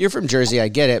mean, you're from Jersey, I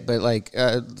get it, but like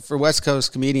for West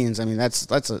Coast comedians, I mean that's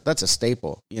a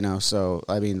staple, you know. So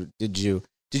I mean, did you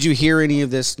hear any of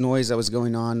this noise that was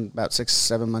going on about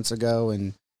 6-7 months ago,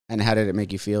 and how did it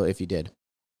make you feel if you did?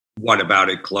 What about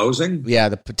it closing? Yeah,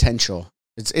 the potential.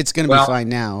 It's going to be fine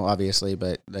now, obviously,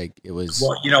 but like it was.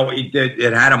 Well, you know,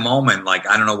 it had a moment, like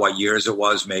I don't know what years it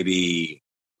was,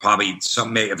 probably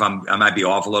some. If I might be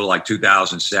off a little, like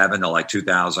 2007 to like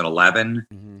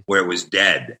 2011, where it was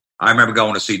dead. I remember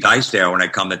going to see Dice there when they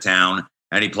come to town,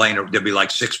 and he playing. There'd be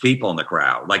like 6 people in the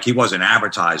crowd. Like he wasn't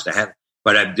advertised ahead,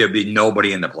 but there'd be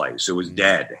nobody in the place. It was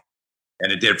dead,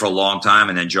 and it did for a long time.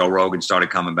 And then Joe Rogan started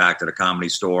coming back to the Comedy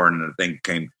Store, and the thing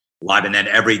came live. And then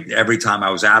every time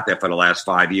I was out there for the last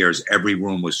 5 years, every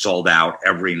room was sold out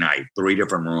every night. 3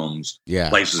 different rooms. Yeah,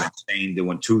 places insane,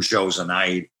 doing 2 shows a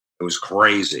night. It was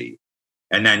crazy.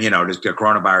 And then, you know, the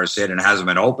coronavirus hit and it hasn't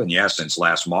been open since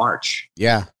last March.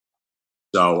 Yeah.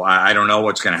 So I don't know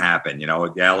what's going to happen. You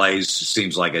know, LA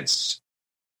seems like it's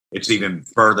even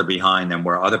further behind than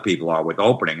where other people are with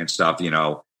opening and stuff. You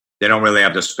know, they don't really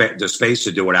have the space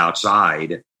to do it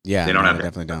outside. Yeah, they don't have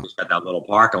definitely don't. That little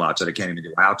parking lot, so they can't even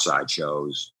do outside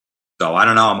shows. So I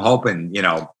don't know. I'm hoping, you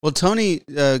know. Well, Tony,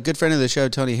 a good friend of the show,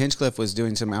 Tony Hinchcliffe, was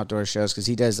doing some outdoor shows because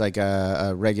he does like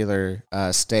a regular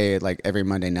stay like every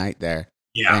Monday night there.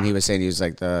 Yeah, and he was saying he was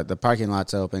like the parking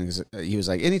lot's open. He was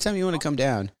like, anytime you want to come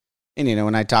down. And, you know,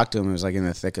 when I talked to him, it was like in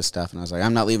the thick of stuff. And I was like,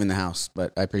 I'm not leaving the house,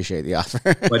 but I appreciate the offer.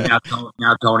 But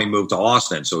now Tony moved to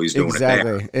Austin, so he's doing it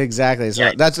there. Exactly. So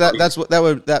yeah, that's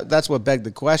what begged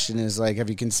the question is like, have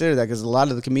you considered that? Because a lot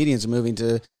of the comedians are moving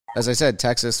to, as I said,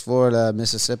 Texas, Florida,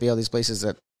 Mississippi, all these places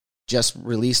that just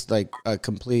released like a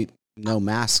complete no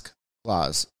mask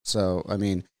clause. So, I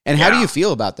mean, and how do you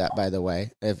feel about that, by the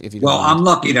way? If you I'm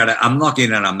lucky that I'm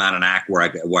not an act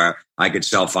where I could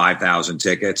sell 5,000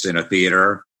 tickets in a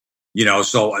theater. You know,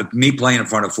 so me playing in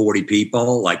front of 40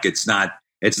 people, like it's not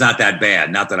that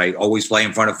bad. Not that I always play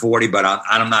in front of 40, but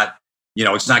I'm not, you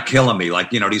know, it's not killing me.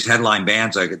 Like, you know, these headline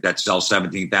bands that sell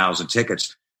 17,000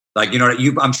 tickets. Like, you know,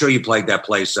 I'm sure you played that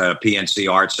place,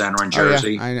 PNC Art Center in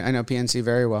Jersey. Oh, yeah. I know PNC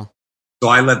very well. So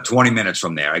I live 20 minutes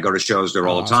from there. I go to shows there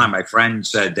all the time. My friend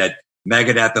said that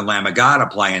Megadeth and Lamb of God are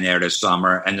playing there this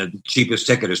summer, and the cheapest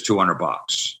ticket is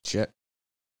 $200. Shit.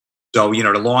 So, you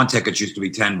know, the lawn tickets used to be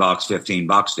 $10,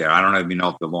 $15 there. I don't even know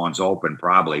if the lawn's open,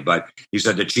 probably. But he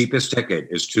said the cheapest ticket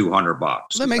is $200. Well,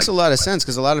 that makes a lot of sense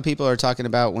because a lot of people are talking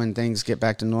about when things get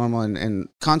back to normal and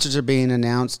concerts are being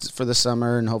announced for the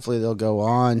summer and hopefully they'll go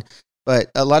on. But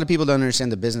a lot of people don't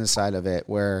understand the business side of it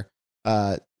where,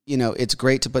 you know, it's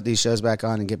great to put these shows back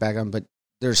on and get back on, but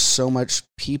there's so much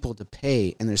people to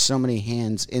pay and there's so many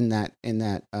hands in that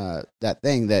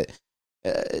thing that,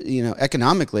 you know,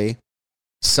 economically,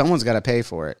 someone's got to pay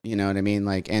for it. You know what I mean?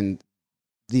 Like, and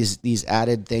these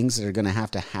added things that are going to have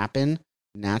to happen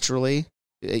naturally,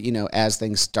 you know, as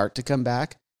things start to come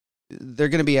back, they're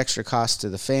going to be extra costs to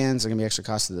the fans. They're going to be extra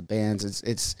costs to the bands.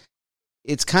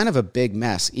 It's kind of a big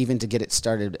mess, even to get it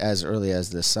started as early as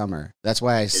this summer. That's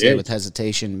why I say with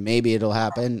hesitation, maybe it'll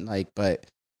happen. Like, but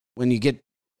when you get,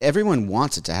 everyone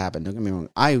wants it to happen. Don't get me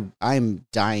wrong. I'm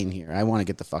dying here. I want to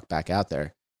get the fuck back out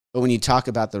there. But when you talk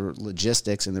about the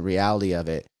logistics and the reality of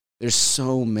it, there's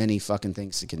so many fucking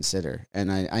things to consider.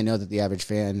 And I know that the average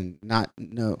fan,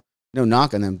 no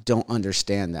knock on them, don't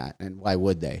understand that. And why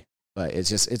would they? But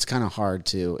it's kind of hard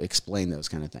to explain those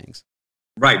kind of things.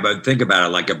 Right. But think about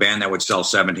it, like a band that would sell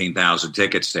 17,000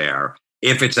 tickets there,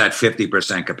 if it's at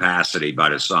 50% capacity by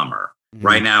the summer. Mm-hmm.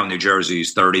 Right now, New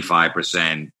Jersey's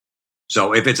 35%.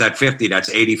 So if it's at 50, that's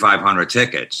 8,500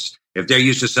 tickets. If they're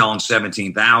used to selling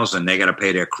 17,000, they got to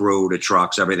pay their crew, the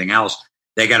trucks, everything else.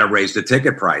 They got to raise the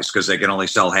ticket price because they can only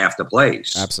sell half the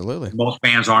place. Absolutely. Most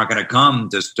bands aren't going to come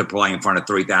to play in front of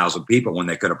 3,000 people when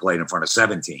they could have played in front of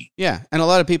 17. Yeah, and a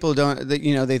lot of people don't.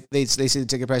 You know, they see the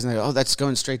ticket price and they go, "Oh, that's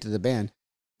going straight to the band."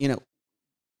 You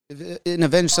know, in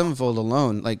Avenged Sevenfold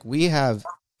alone, like we have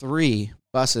 3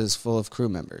 buses full of crew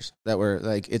members that were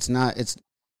like, it's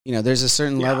you know, there's a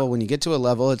certain level. When you get to a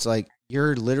level, it's like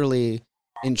you're literally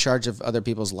in charge of other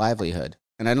people's livelihood.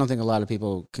 And I don't think a lot of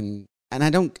people can, and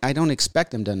I don't expect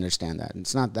them to understand that.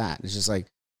 It's not that. It's just like,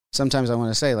 sometimes I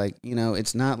want to say, like, you know,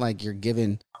 it's not like you're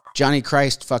giving Johnny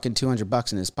Christ fucking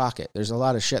 $200 in his pocket. There's a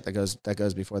lot of shit that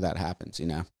goes before that happens, you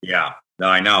know? Yeah, no,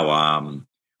 I know.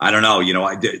 I don't know. You know,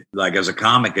 like as a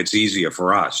comic, it's easier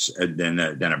for us than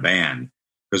a band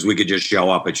because we could just show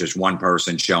up. It's just one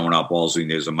person showing up. All we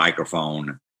need is a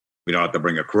microphone. We don't have to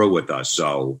bring a crew with us.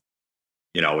 So,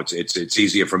 you know, it's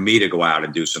easier for me to go out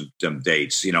and do some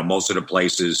dates. You know, most of the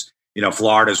places, you know,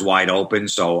 Florida's wide open.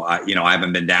 So, you know, I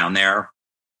haven't been down there.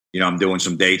 You know, I'm doing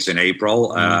some dates in April.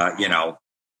 You know,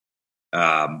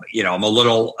 I'm a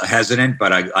little hesitant,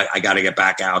 but I got to get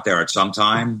back out there at some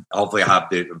time. Hopefully I'll have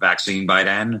the vaccine by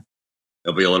then.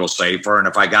 It'll be a little safer. And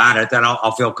if I got it, then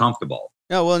I'll feel comfortable.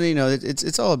 No, well,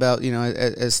 it's all about,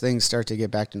 as things start to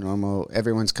get back to normal,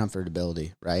 everyone's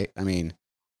comfortability, right? I mean,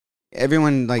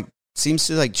 everyone seems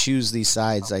to choose these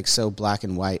sides so black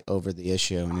and white over the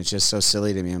issue, and it's just so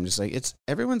silly to me. I'm just it's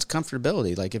everyone's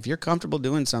comfortability. If you're comfortable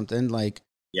doing something,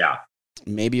 yeah,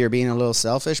 maybe you're being a little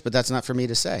selfish, but that's not for me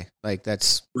to say.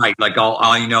 That's right.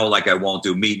 I won't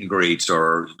do meet and greets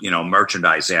or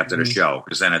merchandise after the show,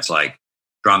 because then it's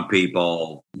drunk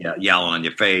people yelling in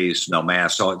your face, no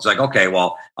mask. So it's okay,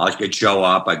 well, I could show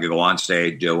up, I could go on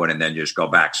stage, do it, and then just go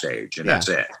backstage, and that's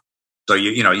it. So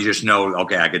you just know,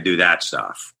 okay, I could do that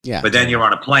stuff. Yeah. But then you're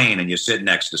on a plane and you sit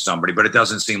next to somebody, but it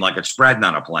doesn't seem like it's spreading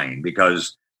on a plane,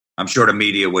 because I'm sure the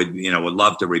media would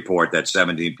love to report that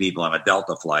 17 people on a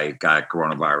Delta flight got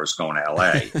coronavirus going to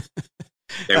LA.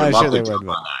 They would love to jump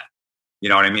on that. You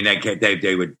know what I mean?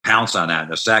 They would pounce on that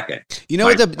in a second.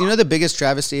 What the biggest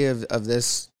travesty of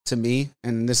this to me,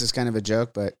 and this is kind of a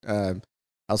joke, but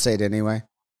I'll say it anyway.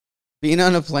 Being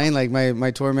on a plane,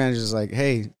 my tour manager is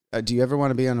hey, do you ever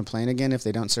want to be on a plane again if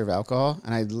they don't serve alcohol?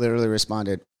 And I literally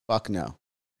responded, fuck no.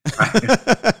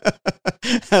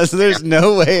 There's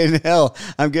no way in hell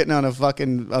I'm getting on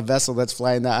a vessel that's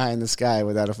flying that high in the sky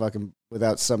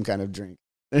without some kind of drink.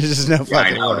 There's just no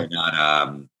fucking way.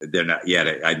 They're not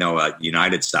yet. I know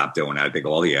United stopped doing that. I think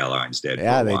all the airlines did.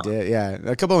 Yeah, they did. Yeah.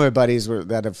 A couple of my buddies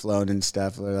that have flown and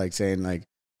stuff were saying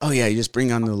oh yeah, you just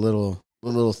bring on the little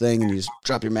thing and you just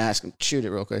drop your mask and shoot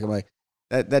it real quick. I'm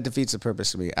that defeats the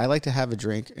purpose to me. I like to have a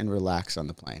drink and relax on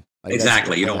the plane.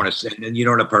 Exactly. You don't want to sit, and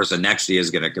the person next to you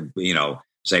is going to,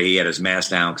 say he had his mask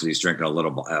down because he's drinking a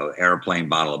little airplane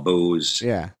bottle of booze.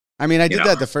 Yeah. I mean, I did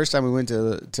that the first time we went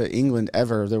to England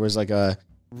ever. There was a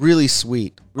really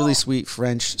sweet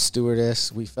French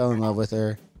stewardess. We fell in love with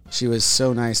her. She was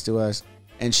so nice to us.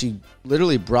 And she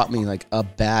literally brought me a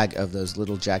bag of those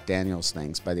little Jack Daniels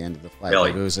things by the end of the flight. Really?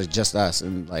 It was just us.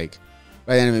 And by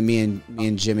the end of it, me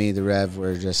and Jimmy, the Rev,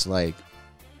 were just when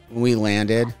we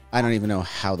landed, I don't even know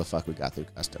how the fuck we got through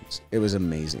customs. It was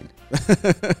amazing.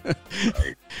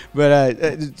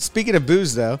 But speaking of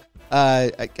booze, though,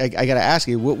 I got to ask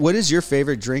you, what is your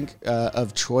favorite drink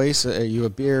of choice? Are you a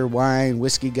beer, wine,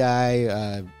 whiskey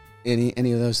guy?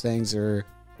 Any of those things, or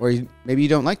maybe you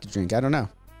don't like to drink? I don't know.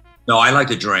 No, I like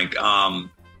to drink.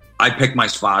 I pick my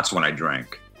spots when I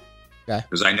drink. Okay.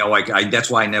 Because I know that's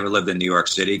why I never lived in New York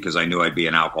City, because I knew I'd be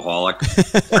an alcoholic.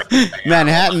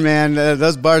 Manhattan, man,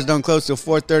 those bars don't close till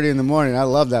 4:30 in the morning. I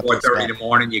love that. 4:30 in the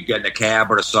morning, you get in a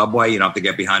cab or the subway. You don't have to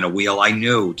get behind a wheel. I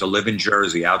knew to live in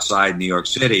Jersey, outside New York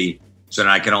City, so that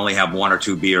I can only have 1 or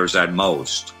 2 beers at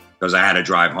most, because I had to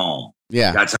drive home.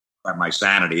 Yeah, that's how I got my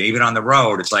sanity. Even on the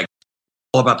road, it's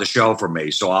all about the show for me.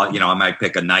 So I might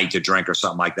pick a night to drink or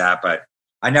something like that, but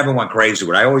I never went crazy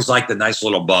with it. I always liked the nice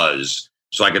little buzz,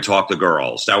 so I could talk to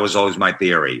girls. That was always my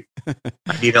theory.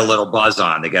 I need a little buzz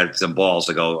on to get some balls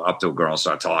to go up to a girl and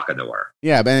start talking to her.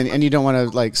 Yeah, but and you don't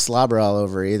want to slobber all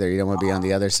over either. You don't want to be on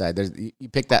the other side. You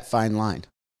pick that fine line.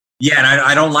 Yeah, and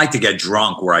I don't like to get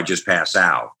drunk where I just pass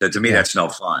out. That, to me, that's no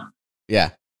fun.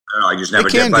 Yeah. I don't know, I just never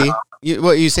it can did. Be.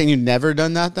 What, you saying you've never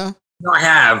done that, though? No, I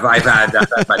have. I've had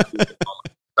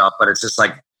stuff, but it's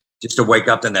just to wake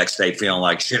up the next day feeling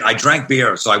like shit. I drank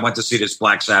beer, so I went to see this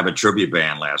Black Sabbath tribute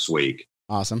band last week.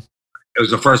 Awesome. It was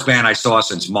the first band I saw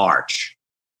since March.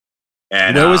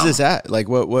 And where was this at?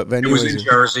 What venue? It was in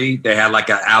Jersey. They had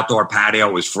an outdoor patio.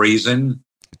 It was freezing.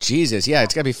 Jesus, yeah,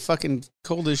 it's got to be fucking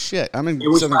cold as shit. I'm in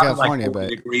Southern California, but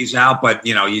degrees out. But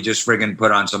you just friggin'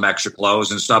 put on some extra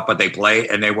clothes and stuff. But they played,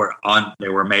 and they were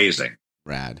amazing.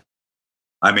 Rad.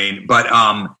 I mean, but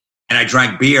and I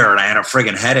drank beer, and I had a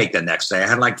friggin' headache the next day. I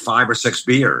had 5 or 6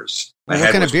 beers.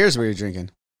 What kind of beers were you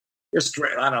drinking? Just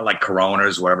I don't know,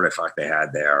 Coronas, whatever the fuck they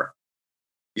had there.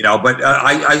 But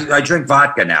I drink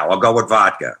vodka now. I'll go with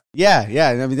vodka. Yeah.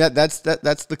 I mean that's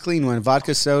the clean one.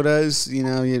 Vodka sodas. You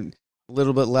a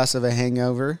little bit less of a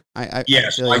hangover. I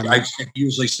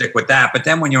usually stick with that. But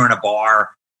then when you're in a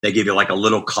bar, they give you a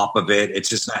little cup of it. It's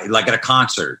just not, like at a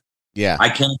concert. Yeah, I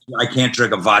can't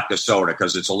drink a vodka soda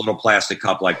because it's a little plastic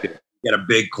cup like this. You get a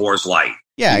big Coors Light.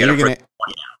 Yeah, you're gonna 20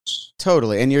 ounce.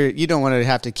 Totally, and you don't want to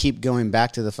have to keep going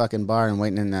back to the fucking bar and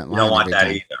waiting in that line. You don't want that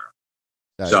either.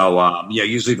 So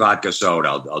usually vodka soda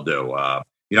I'll do. I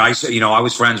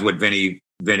was friends with Vinny,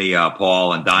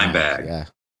 Paul, and Dimebag. Yeah,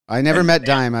 I never met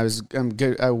Dime. I was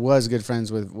good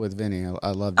friends with Vinny.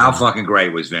 I loved him. How fucking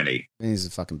great was Vinny? Vinny's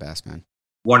the fucking best, man.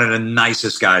 One of the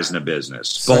nicest guys in the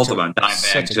business. Both of them,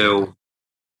 Dimebag too.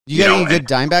 You got any good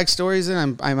Dimebag stories?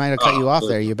 And I might have cut you off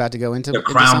there. You about to go into the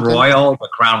Crown Royal? The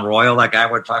Crown Royal, that guy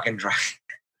would fucking drink.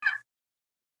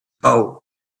 Oh,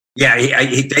 yeah.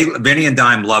 Vinny and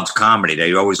Dime loved comedy.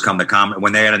 They always come to comedy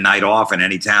when they had a night off in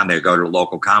any town. They'd go to a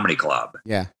local comedy club.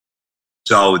 Yeah.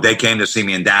 So they came to see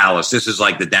me in Dallas. This is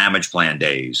like the Damage Plan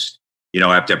days,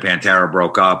 after Pantera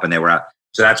broke up and they were out.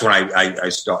 So that's when I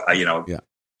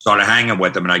started hanging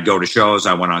with them, and I'd go to shows.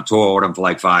 I went on tour with them for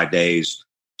like 5 days.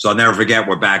 So I'll never forget,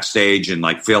 we're backstage in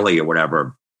like Philly or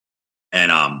whatever.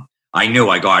 And I knew,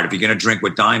 all right, if you're going to drink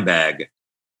with Dimebag,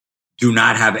 do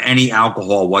not have any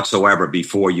alcohol whatsoever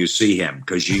before you see him,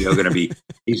 because he's going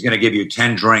to give you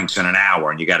 10 drinks in an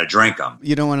hour and you got to drink them.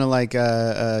 You don't want to like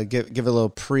give a little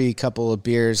couple of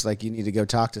beers, like you need to go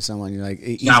talk to someone. You're like,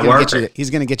 he's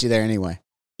going to get you there anyway.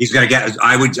 He's going to get.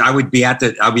 I would be at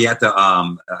the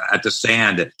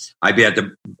stand. I'd be at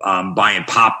the buying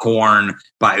popcorn,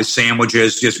 buying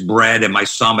sandwiches, just bread, and my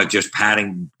stomach just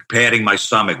patting my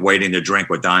stomach, waiting to drink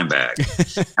with Dimebag.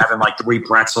 Having like 3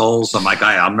 pretzels. I'm like,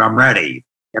 I'm ready.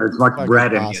 Get as much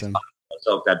bread and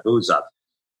soak that booze up.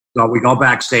 So we go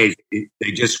backstage.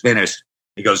 They just finished.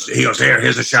 He goes, here's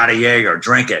a shot of Jaeger.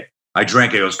 Drink it. I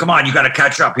drink it. He goes, come on, you got to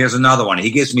catch up. Here's another one.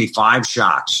 He gives me 5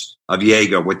 shots of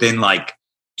Jaeger within like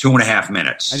 2.5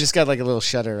 minutes. I just got like a little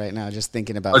shudder right now just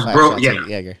thinking about 5 shots of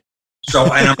Jaeger. So,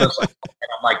 and I'm just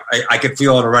like, I could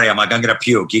feel it already. I'm like, I'm going to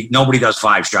puke. Nobody does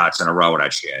 5 shots in a row of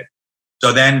that shit.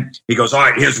 So then he goes, all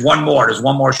right, here's one more. There's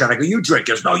one more shot. I go, you drink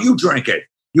it. He goes, no, you drink it.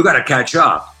 You got to catch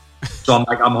up. So I'm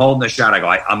like, I'm holding the shot. I go,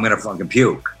 I'm going to fucking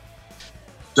puke.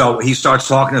 So he starts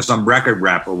talking to some record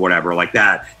rep or whatever like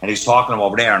that. And he's talking to him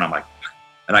over there. And I'm like,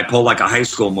 and I pulled like a high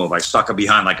school move. I stuck it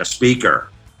behind like a speaker,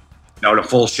 the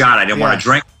full shot. I didn't want to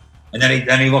drink. And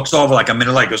then he looks over like a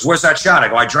minute later. He goes, where's that shot? I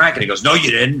go, I drank it. He goes, no, you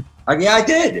didn't. I go, yeah, I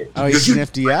did. Oh, he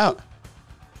sniffed you out.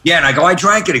 Yeah, and I go, I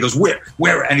drank it. He goes,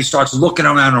 where? And he starts looking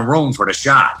around the room for the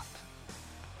shot.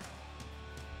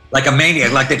 Like a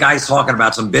maniac, like the guy's talking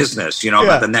about some business,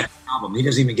 about the next album. He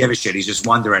doesn't even give a shit. He's just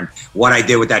wondering what I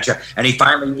did with that shot. And he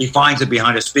finds it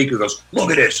behind a speaker. He goes,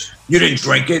 look at this. You didn't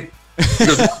drink it. He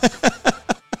goes,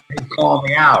 he's calling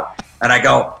me out. And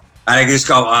I just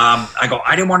go,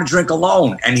 I didn't want to drink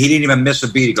alone. And he didn't even miss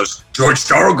a beat. He goes, George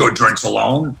Thorogood drinks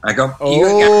alone. I go,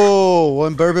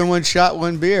 one bourbon, one shot,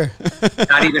 one beer.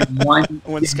 Not even one.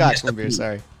 One scotch, one beer,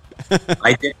 sorry.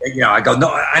 I did, I go, no,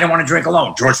 I don't want to drink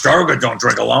alone. George Thorogood don't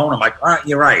drink alone. I'm like, all right,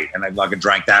 you're right. And I fucking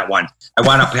drank that one. I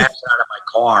wound up passing out of my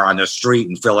car on the street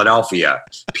in Philadelphia,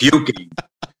 puking.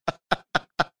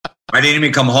 I didn't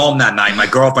even come home that night. My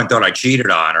girlfriend thought I cheated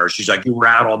on her. She's like, you were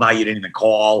out all night. You didn't even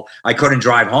call. I couldn't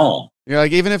drive home. You're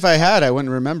like, even if I had, I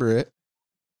wouldn't remember it.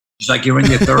 She's like, you're in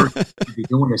your 30s. You can't be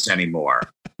doing this anymore.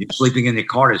 You're sleeping in your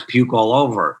car. There's puke all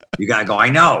over. You got to go, I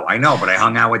know, but I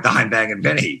hung out with Dimebag and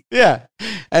Vinny. Yeah.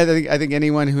 I think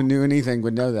anyone who knew anything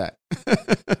would know that.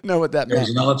 Know what that meant. There was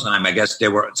another time, I guess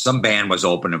some band was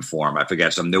opening for him. I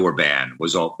forget, some newer band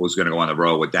was going to go on the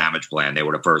road with Damage Plan. They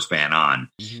were the first band on.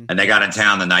 Mm-hmm. And they got in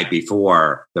town the night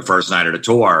before, the first night of the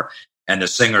tour. And the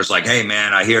singer's like, hey,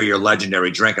 man, I hear you're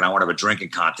legendary drinking. I want to have a drinking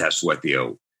contest with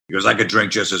you. He goes, I could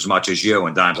drink just as much as you.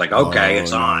 And Dime's like, okay,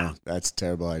 it's on. That's a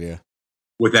terrible idea.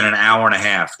 Within an hour and a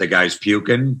half, the guy's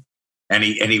puking, and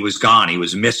he was gone. He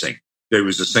was missing. There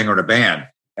was the singer of the band.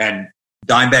 And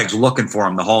Dimebag's looking for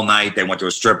him the whole night. They went to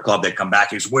a strip club. They come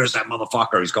back. He's, where's that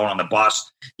motherfucker? He's going on the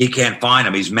bus. He can't find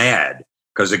him. He's mad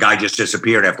because the guy just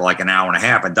disappeared after like an hour and a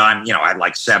half. And Dime, had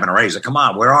like 7 or 8. He's like, come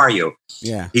on, where are you?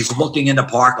 Yeah. He's looking in the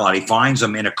parking lot. He finds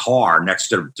him in a car next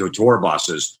to tour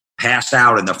buses, passed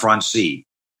out in the front seat,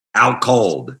 out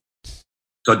cold.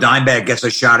 So Dimebag gets a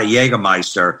shot of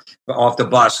Jägermeister off the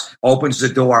bus, opens the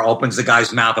door, opens the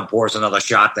guy's mouth, and pours another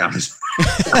shot down his.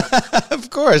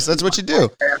 Of course, that's what you do.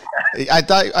 I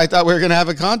thought we were gonna have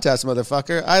a contest,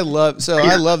 motherfucker. I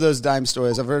love those Dime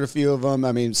stories. I've heard a few of them.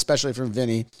 I mean, especially from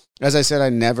Vinny. As I said, I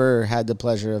never had the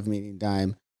pleasure of meeting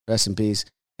Dime. Rest in peace.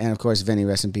 And of course, Vinny,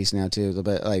 rest in peace now too.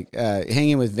 But like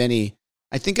hanging with Vinny,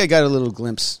 I think I got a little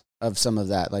glimpse of some of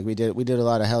that. Like we did a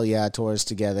lot of Hell Yeah tours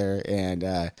together,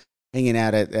 and hanging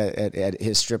out at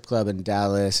his strip club in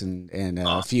Dallas, and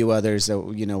a few others that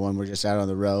when we're just out on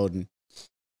the road,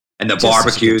 and the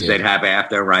barbecues they'd have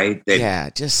after, right?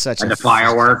 Just such and the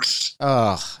fireworks.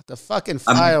 Oh, the fucking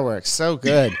fireworks, so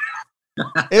good.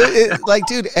 it like,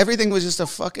 dude, everything was just a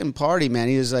fucking party, man.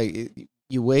 He was like,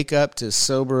 you wake up to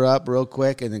sober up real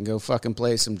quick, and then go fucking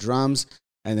play some drums,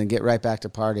 and then get right back to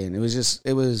partying.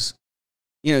 It was.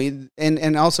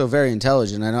 And also very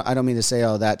intelligent. I don't mean to say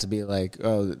all that to be like,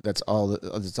 oh, that's all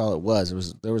it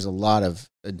was. There was a lot of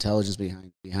intelligence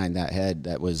behind that head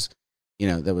that was,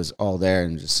 that was all there,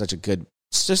 and just such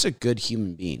a good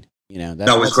human being. You know,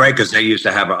 that was great because they used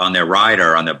to have on their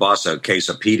rider, on their bus, a case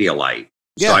of Pedialyte.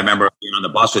 Yeah. So I remember being on the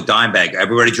bus with Dimebag.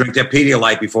 Everybody drink their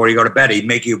Pedialyte before you go to bed. He'd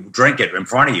make you drink it in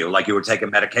front of you like you were taking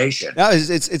medication. No,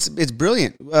 it's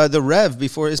brilliant. The Rev,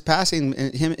 before his passing,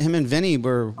 him and Vinny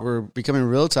were becoming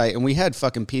real tight, and we had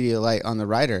fucking Pedialyte on the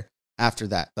rider after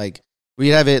that. Like we'd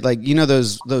have it like, you know,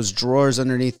 those drawers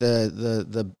underneath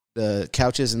the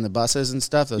couches in the buses and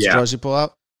stuff. Those drawers you pull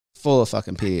out, full of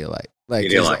fucking Pedialyte. Like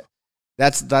Pedialyte.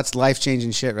 That's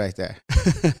life-changing shit right there.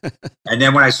 And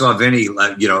then when I saw Vinny,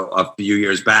 you know, a few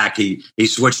years back, he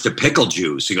switched to pickle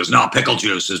juice. He goes, no, pickle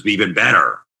juice is even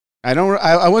better.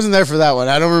 I wasn't there for that one.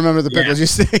 I don't remember the pickle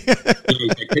juice thing.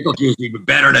 Pickle juice is even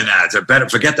better than that. It's better.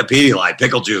 Forget the Pedialyte.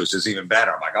 Pickle juice is even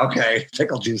better. I'm like, okay,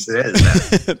 pickle juice it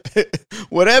is.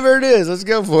 Whatever it is, let's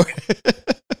go for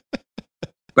it.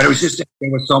 But it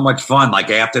was so much fun.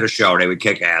 Like after the show, they would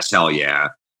kick ass. Hell yeah.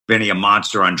 Vinny a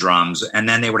monster on drums, and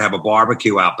then they would have a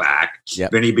barbecue out back.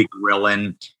 Yep. Vinny be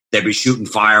grilling. They'd be shooting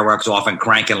fireworks off and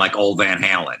cranking like old Van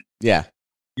Halen. Yeah.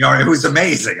 You know, it was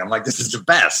amazing. I'm like, this is the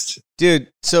best. Dude,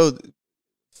 so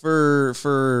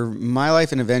for My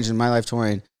Life in Avenged and My Life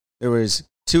touring, there was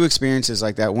 2 experiences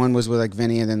like that. One was with like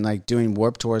Vinny, and then like doing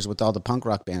Warped tours with all the punk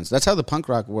rock bands. That's how the punk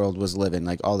rock world was living,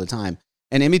 like all the time.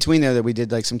 And in between there, that we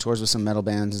did like some tours with some metal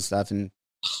bands and stuff, and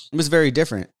it was very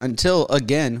different until,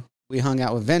 again, we hung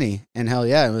out with Vinny, and hell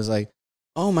yeah, it was like,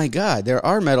 oh my God, there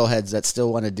are metalheads that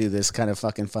still want to do this kind of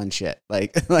fucking fun shit.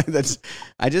 Like that's,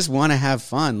 I just want to have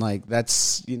fun. Like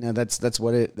that's, you know, that's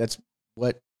what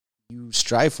you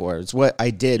strive for. It's what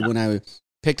I did when I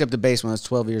picked up the bass when I was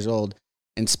 12 years old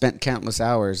and spent countless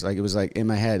hours. Like it was like in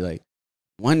my head, like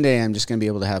one day I'm just going to be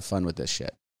able to have fun with this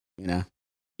shit, you know?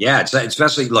 Yeah, it's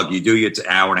especially, look, you do your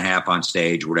hour and a half on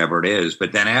stage, whatever it is,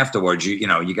 but then afterwards, you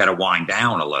know, you got to wind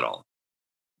down a little.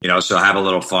 You know, so have a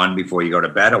little fun before you go to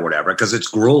bed or whatever, because it's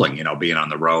grueling, you know, being on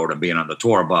the road and being on the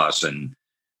tour bus and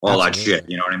all that shit.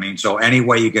 You know what I mean? So any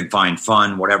way you can find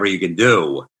fun, whatever you can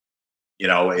do, you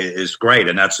know, is great.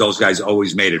 And that's, those guys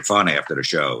always made it fun after the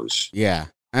shows. Yeah.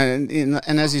 And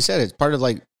as you said, it's part of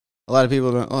like a lot of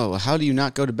people go, oh, well, how do you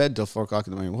not go to bed till 4 o'clock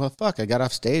in the morning? Well, fuck, I got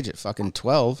off stage at fucking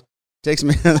 12. Takes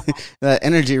me, the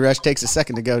energy rush takes a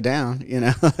second to go down, you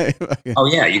know? Oh,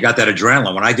 yeah. You got that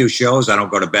adrenaline. When I do shows, I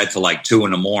don't go to bed till like 2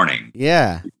 a.m.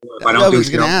 Yeah. If I don't was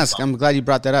going to ask. I'm glad you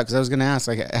brought that up, because I was going to ask,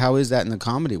 like, how is that in the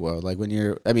comedy world? Like, when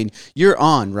you're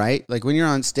on, right? Like, when you're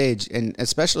on stage, and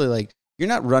especially, like, you're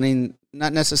not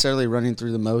necessarily running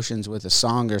through the motions with a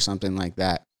song or something like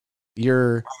that.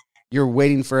 You're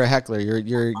waiting for a heckler.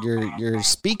 You're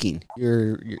speaking.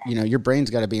 You know, your brain's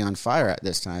got to be on fire at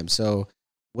this time. So,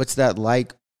 what's that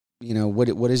like? You know,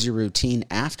 what is your routine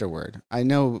afterward? I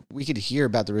know we could hear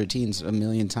about the routines a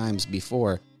million times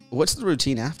before. What's the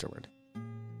routine afterward?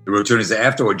 The routine is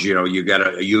afterwards, you know, you got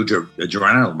a huge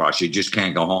adrenaline rush. You just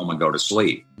can't go home and go to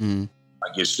sleep. Mm-hmm.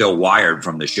 Like you're still wired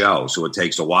from the show, so it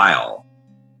takes a while.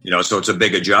 You know, so it's a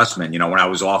big adjustment. You know, when I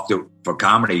was off for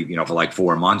comedy, you know, for like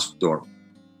 4 months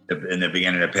in the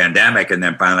beginning of the pandemic, and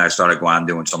then finally I started going out and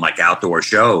doing some like outdoor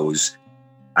shows.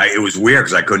 It was weird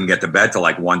because I couldn't get to bed till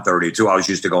like 1:32. I was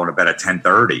used to going to bed at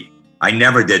 10:30. I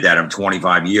never did that in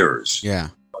 25 years. Yeah.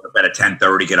 Go to bed at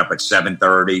 10:30, get up at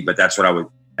 7:30, but that's what I would.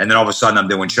 And then all of a sudden I'm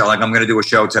doing show. Like I'm going to do a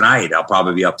show tonight. I'll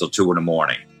probably be up till 2 a.m.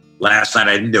 Last night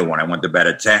I didn't do one. I went to bed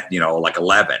at 10, you know, like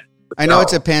 11. I know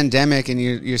it's a pandemic, and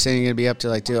you're saying you're going to be up to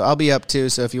like 2. I'll be up too.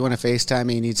 So if you want to FaceTime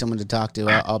me, you need someone to talk to,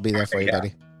 I'll be there for you,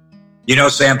 buddy. You know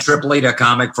Sam Tripoli, the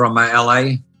comic from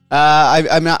LA?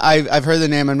 I've heard the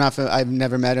name. I've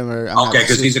never met him. Okay,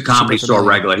 because he's a Comedy Store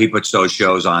regular. He puts those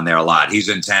shows on there a lot. He's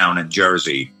in town in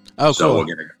Jersey. Oh, so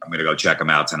cool. I'm gonna go check him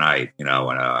out tonight. You know,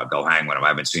 and go hang with him. I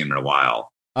haven't seen him in a while.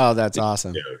 Oh, that's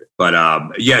awesome. But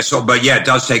it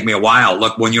does take me a while.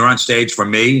 Look, when you're on stage, for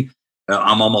me,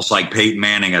 I'm almost like Peyton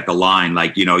Manning at the line.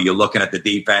 Like, you know, you're looking at the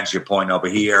defense. You're pointing over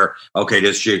here. Okay,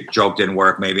 this shit joke didn't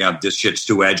work. Maybe this shit's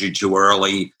too edgy, too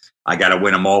early. I got to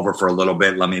win them over for a little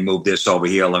bit. Let me move this over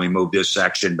here. Let me move this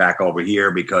section back over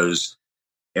here because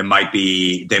they might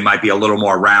be a little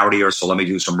more rowdier. So let me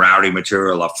do some rowdy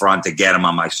material up front to get them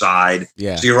on my side.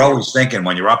 Yeah. So you're always thinking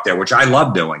when you're up there, which I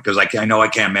love doing because I know I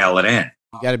can't mail it in.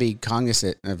 You got to be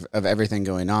cognizant of everything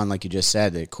going on, like you just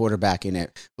said, the quarterbacking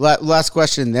it. Last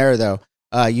question there, though.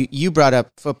 You brought up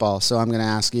football, so I'm going to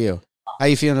ask you. How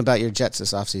you feeling about your Jets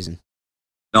this offseason?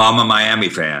 No, I'm a Miami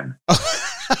fan.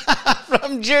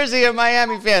 From Jersey, a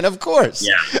Miami fan, of course.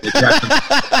 Yeah.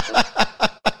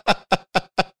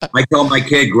 I told my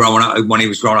kid growing up, when he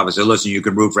was growing up, I said, listen, you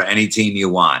can root for any team you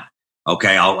want.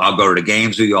 Okay, I'll go to the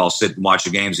games with you. I'll sit and watch the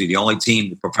games with you. The only team,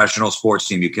 the professional sports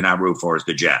team you cannot root for is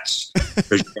the Jets.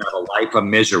 Because you're going to have a life of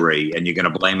misery and you're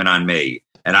going to blame it on me.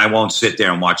 and I won't sit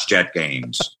there and watch Jet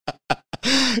games.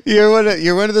 You're one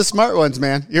of the smart ones,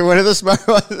 man. You're one of the smart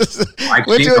ones.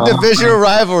 Went to a all divisional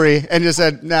rivalry and just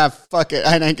said, "Nah, fuck it.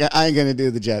 I ain't gonna do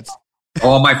the Jets."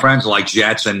 All my friends are like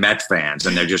Jets and Met fans,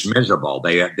 and they're just miserable.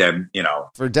 They're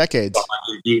for decades.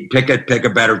 You pick a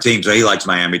better team. So he likes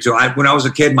Miami too. When I was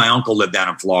a kid, my uncle lived down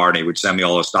in Florida. He would send me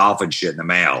all this Dolphin shit in the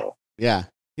mail. Yeah.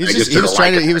 He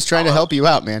was trying to help you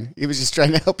out, man. He was just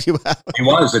trying to help you out. He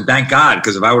was, and thank God,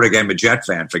 because if I would have been a Jet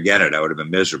fan, forget it. I would have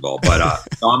been miserable. But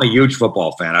no, I'm a huge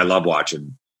football fan. I love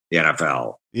watching the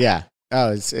NFL. Yeah.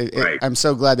 Oh, Right. I'm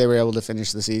so glad they were able to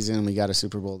finish the season and we got a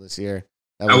Super Bowl this year.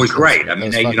 That was great. I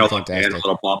mean, they had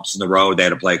little bumps in the road. They had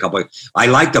to play a couple. I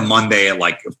like the Monday at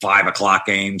like 5 o'clock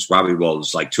games. Probably, well,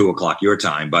 it's like 2 o'clock your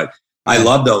time. But I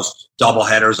love those double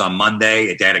headers on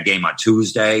Monday. They had a game on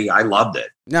Tuesday. I loved it.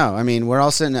 No, I mean, we're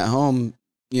all sitting at home.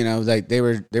 Like they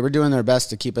were doing their best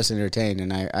to keep us entertained,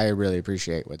 and I really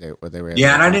appreciate what they were able to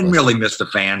and I didn't really miss the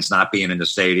fans not being in the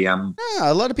stadium.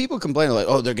 Yeah, a lot of people complain like,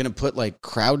 oh, they're gonna put like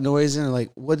crowd noise in.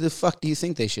 Like, what the fuck do you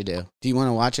think they should do? Do you want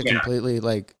to watch it completely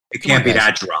like? It can't be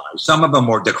that dry. Some of them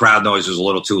the crowd noise was a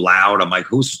little too loud. I'm like,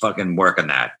 who's fucking working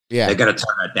that? Yeah, they got to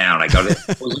turn it down. I go,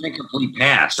 it was an incomplete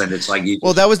pass, and it's like,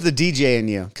 well, that was the DJ in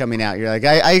you coming out. You're like,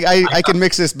 I can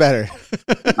mix this better.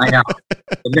 I know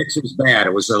the mix was bad.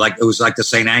 It was like the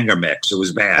St. Anger mix. It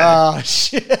was bad. Oh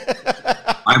shit!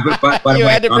 You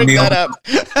had to bring that up.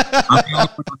 I'm the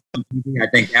only one on TV, I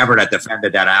think, ever that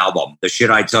defended that album. The shit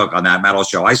I took on that metal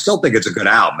show. I still think it's a good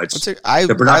album. I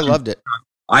loved it.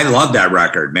 I love that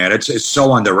record, man. It's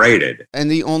so underrated.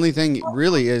 And the only thing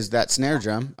really is that snare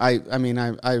drum. I mean,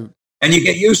 and you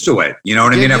get used to it. You know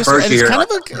what I mean? At first, you're like,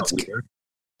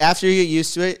 after you get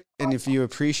used to it, and if you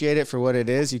appreciate it for what it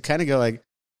is, you kind of go like,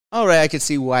 all right, I could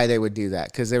see why they would do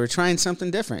that because they were trying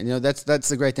something different. That's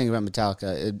the great thing about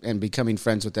Metallica and becoming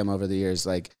friends with them over the years.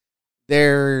 Like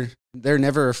they're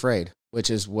never afraid, which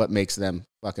is what makes them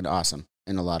fucking awesome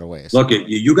in a lot of ways. Look,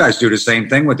 you guys do the same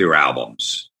thing with your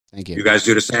albums. Thank you. You guys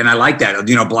do the same. And I like that.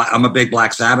 I'm a big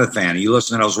Black Sabbath fan. You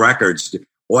listen to those records.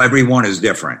 Well, every one is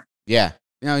different. Yeah.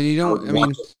 You don't. I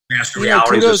mean, Master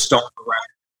Reality is a stone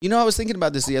record. I was thinking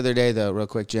about this the other day, though, real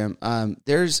quick, Jim.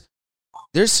 There's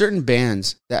certain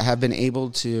bands that have been able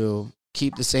to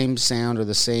keep the same sound or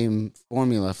the same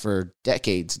formula for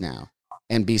decades now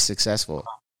and be successful.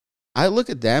 I look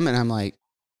at them and I'm like,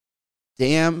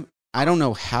 damn, I don't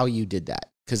know how you did that.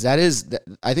 Because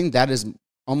I think that is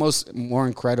almost more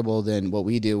incredible than what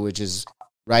we do, which is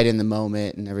write in the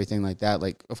moment and everything like that.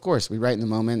 Like, of course, we write in the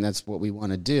moment, and that's what we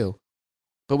want to do.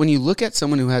 But when you look at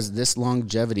someone who has this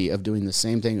longevity of doing the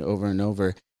same thing over and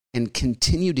over and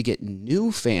continue to get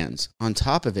new fans on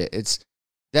top of it,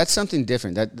 that's something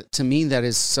different. That to me, that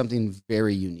is something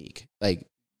very unique. Like,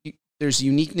 there's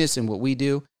uniqueness in what we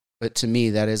do, but to me,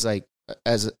 that is like,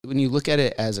 when you look at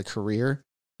it as a career,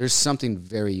 there's something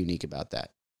very unique about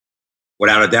that.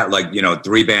 Without a doubt, like,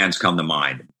 3 bands come to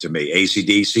mind to me: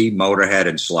 AC/DC, Motorhead,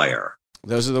 and Slayer.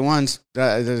 Those are the ones.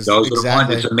 Those are the ones.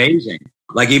 It's amazing.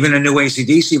 Like even a new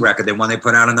AC/DC record, the one they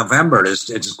put out in November,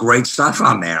 it's great stuff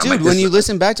on there. Dude, like, when you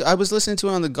listen back to, I was listening to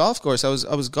it on the golf course. I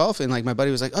was golfing. Like my buddy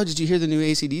was like, "Oh, did you hear the new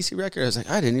AC/DC record?" I was like,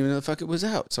 "I didn't even know the fuck it was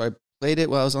out." So I played it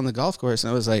while I was on the golf course,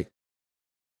 and I was like,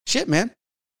 "Shit, man,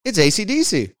 it's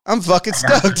AC/DC. I'm fucking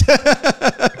stoked."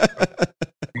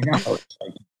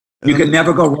 You can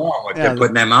never go wrong with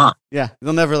putting them on. Yeah,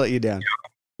 they'll never let you down.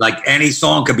 Like any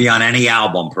song could be on any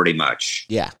album, pretty much.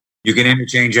 Yeah, you can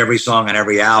interchange every song on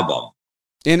every album.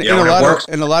 In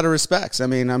a lot of respects. I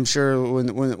mean, I'm sure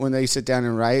when they sit down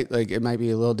and write, like it might be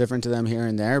a little different to them here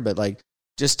and there, but like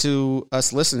just to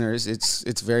us listeners,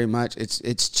 it's very much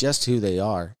it's just who they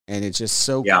are, and it's just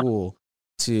so cool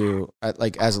to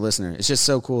like as a listener. It's just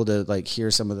so cool to like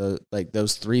hear some of the like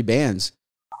those 3 bands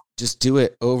just do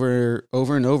it over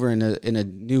and over in a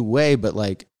new way, but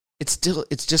like it's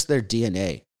just their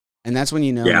DNA. And that's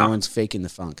when no one's faking the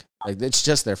funk. Like it's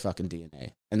just their fucking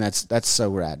DNA. And that's so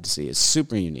rad to see. It's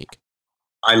super unique.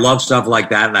 I love stuff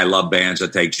like that, and I love bands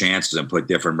that take chances and put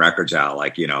different records out.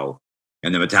 Like, and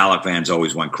the Metallica fans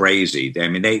always went crazy. I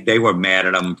mean, they were mad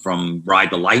at them from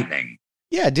Ride the Lightning.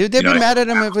 Yeah, dude, they've been mad at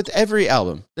them with every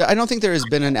album. I don't think there has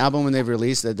been an album when they've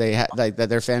released that that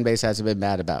their fan base hasn't been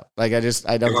mad about. Like, I don't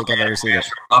think I've ever seen it.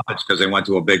 Puppets because they went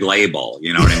to a big label.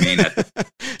 You know what I mean?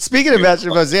 Speaking of Master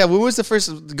of Puppets, when was the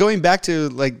first, going back to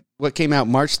like what came out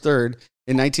March 3rd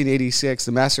in 1986,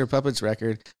 the Master of Puppets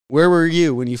record? Where were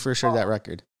you when you first heard that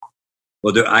record?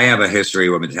 Well, I have a history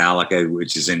with Metallica,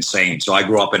 which is insane. So I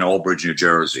grew up in Old Bridge, New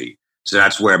Jersey. So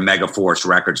that's where Megaforce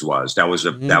Records was. That was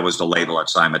the label that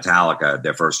signed Metallica.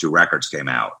 Their first 2 records came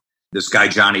out. This guy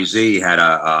Johnny Z had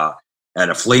at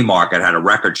a flea market, had a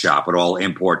record shop with all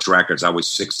imports records. I was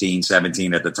 16,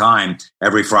 17 at the time.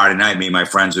 Every Friday night, me and my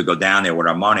friends would go down there with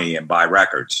our money and buy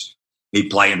records. He'd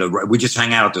play we just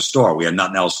hang out at the store. We had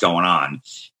nothing else going on.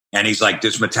 And he's like,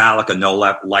 this Metallica No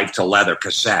Life to Leather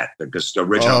cassette, the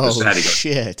original cassette. He goes,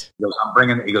 shit. He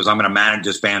goes, I'm going to manage,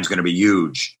 this band's going to be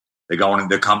huge. I'm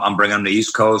bringing them to the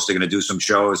East Coast. They're going to do some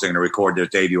shows. They're going to record their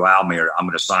debut album here. I'm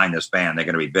going to sign this band. They're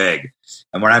going to be big.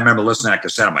 And when I remember listening to that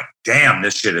cassette, I'm like, damn,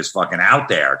 this shit is fucking out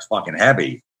there. It's fucking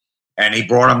heavy. And he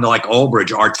brought them to like Old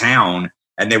Bridge, our town,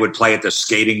 and they would play at the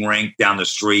skating rink down the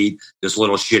street, this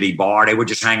little shitty bar. They were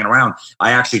just hanging around.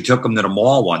 I actually took them to the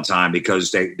mall one time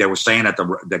because they were staying at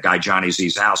the guy Johnny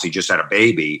Z's house. He just had a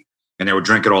baby. And they were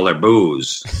drinking all their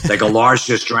booze. They go, Lars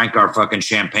just drank our fucking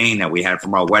champagne that we had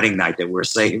from our wedding night that we were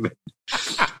saving.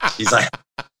 He's like,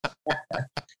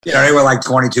 they were like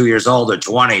 22 years old or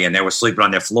 20, and they were sleeping on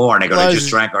their floor. And they go, they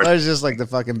just drank our. Lars is just like the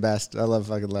fucking best. I love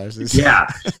fucking Lars. Yeah.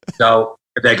 So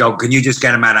they go, can you just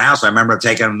get him out of the house? I remember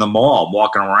taking him to the mall,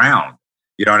 walking around.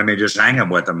 You know what I mean? Just hanging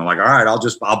with him. I'm like, all right, I'll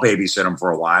babysit him for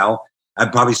a while.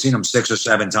 I've probably seen him 6 or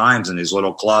 7 times in these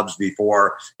little clubs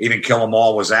before even Kill 'Em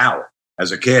All was out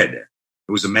as a kid.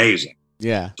 It was amazing.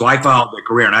 Yeah. So I followed their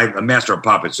career, and a Master of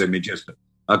Puppets, I mean, just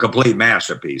a complete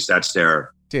masterpiece. That's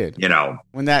their, dude.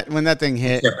 When that thing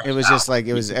hit, it was just like,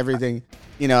 it was everything.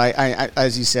 I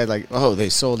as you said, like, oh, they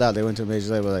sold out. They went to a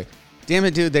major label. Like, damn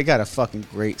it, dude, they got a fucking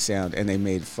great sound, and they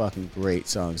made fucking great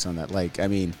songs on that. Like, I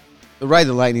mean, the Ride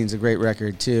the Lightning is a great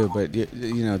record too, but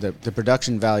the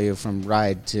production value from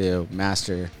Ride to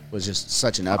Master was just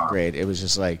such an upgrade. It was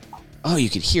just like, oh,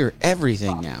 you could hear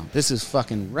everything now. This is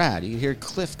fucking rad. You could hear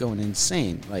Cliff going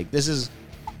insane. Like, this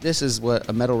is what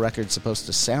a metal record's supposed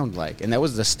to sound like. And that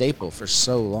was the staple for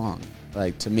so long.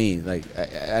 Like, to me, like,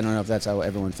 I don't know if that's how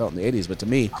everyone felt in the 80s, but to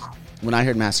me, when I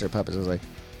heard Master of Puppets, I was like,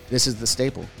 this is the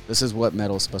staple. This is what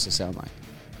metal's supposed to sound like.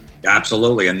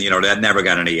 Absolutely. And, that never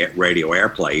got any radio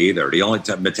airplay either. The only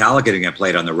Metallica didn't get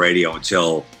played on the radio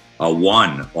until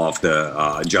One off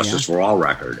the Justice for All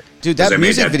record. Dude, that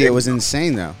music video was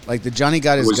insane, though. Like, the Johnny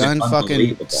Got His Gun,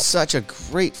 fucking such a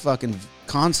great fucking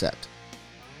concept.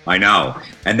 I know.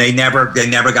 And they never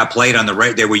got played on the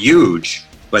radio. They were huge,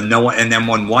 but no one. And then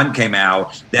when One came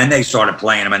out, then they started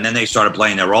playing them, and then they started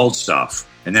playing their old stuff.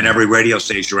 And then every radio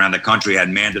station around the country had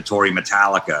mandatory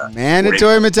Metallica.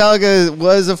 Mandatory Metallica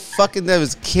was a fucking, that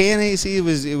was Can-AC. It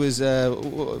was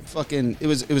fucking, it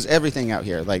was everything out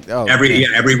here. Like,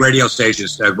 every radio station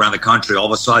around the country, all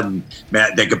of a sudden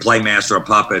they could play Master of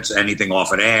Puppets, anything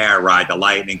off of air, Ride the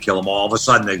Lightning, Kill 'Em All. All of a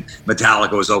sudden the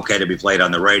Metallica was okay to be played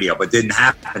on the radio, but didn't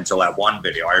happen until that one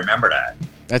video. I remember that.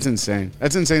 That's insane.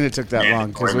 That's insane it took that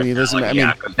long. Because when you listen,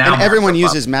 and everyone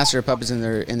uses Master of Puppets in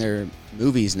their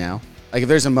movies now. Like, if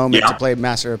there's a moment to play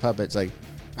Master of Puppets, like,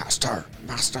 Master,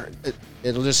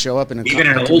 it'll just show up in a even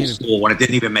in old school when it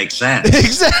didn't even make sense.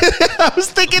 Exactly. I was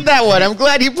thinking that one. I'm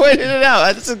glad you pointed it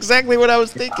out. That's exactly what I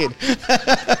was thinking.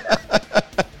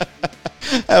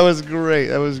 That was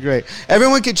great.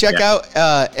 Everyone can check out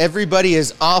Everybody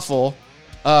Is Awful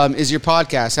is your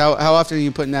podcast. How often are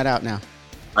you putting that out now?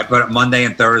 I put it Monday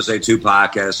and Thursday, 2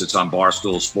 podcasts. It's on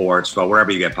Barstool Sports, but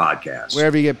wherever you get podcasts.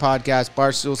 Wherever you get podcasts,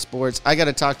 Barstool Sports. I got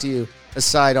to talk to you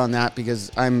aside on that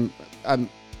because I'm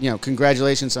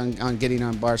congratulations on getting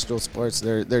on Barstool Sports.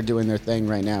 They're doing their thing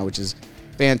right now, which is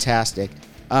fantastic.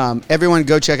 Everyone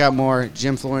go check out more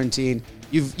Jim Florentine.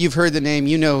 You've heard the name,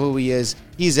 you know who he is.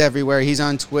 He's everywhere. He's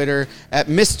on Twitter at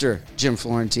Mr. Jim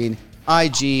Florentine,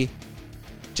 IG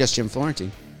just Jim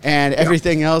Florentine, and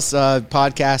everything else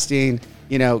podcasting.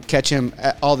 Catch him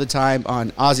all the time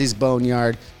on Ozzy's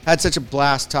Boneyard. Had such a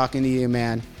blast talking to you,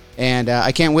 man. And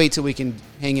I can't wait till we can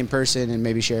hang in person and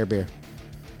maybe share a beer.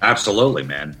 Absolutely,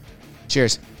 man.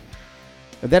 Cheers.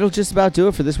 That'll just about do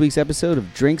it for this week's episode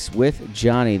of Drinks with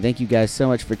Johnny. Thank you guys so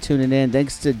much for tuning in.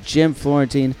 Thanks to Jim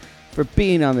Florentine for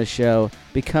being on the show,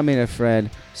 becoming a friend.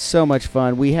 So much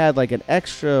fun. We had like an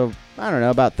extra,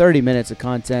 about 30 minutes of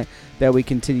content that we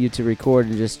continued to record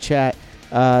and just chat.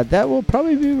 That will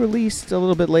probably be released a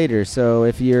little bit later. So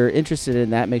if you're interested in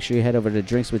that, make sure you head over to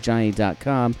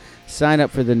drinkswithjohnny.com. Sign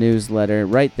up for the newsletter.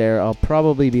 Right there, I'll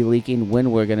probably be leaking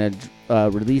when we're going to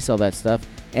release all that stuff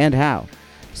and how.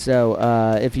 So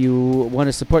if you want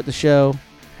to support the show,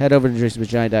 head over to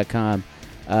drinkswithjohnny.com.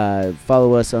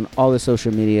 Follow us on all the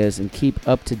social medias and keep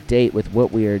up to date with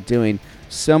what we are doing.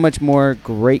 So much more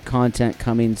great content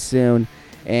coming soon.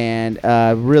 And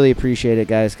really appreciate it,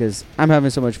 guys, because I'm having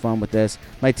so much fun with this.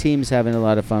 My team's having a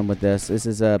lot of fun with this. This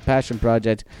is a passion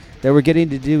project that we're getting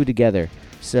to do together.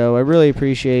 So I really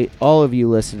appreciate all of you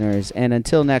listeners. And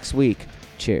until next week,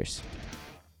 cheers.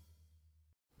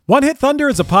 One Hit Thunder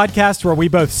is a podcast where we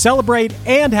both celebrate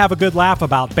and have a good laugh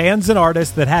about bands and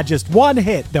artists that had just one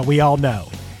hit that we all know.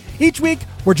 Each week,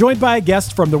 we're joined by a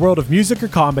guest from the world of music or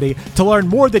comedy to learn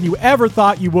more than you ever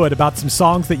thought you would about some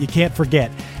songs that you can't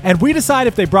forget. And we decide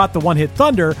if they brought the One Hit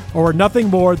Thunder or were nothing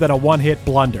more than a one-hit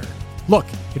blunder. Look,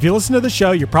 if you listen to the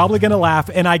show, you're probably going to laugh,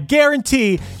 and I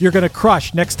guarantee you're going to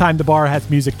crush next time the bar has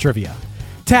music trivia.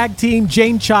 Tag Team,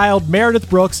 Jane Child, Meredith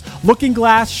Brooks, Looking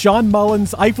Glass, Sean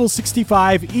Mullins, Eiffel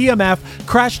 65, EMF,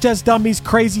 Crash Test Dummies,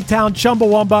 Crazy Town,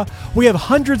 Chumbawamba. We have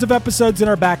hundreds of episodes in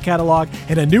our back catalog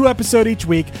and a new episode each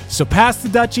week, so pass the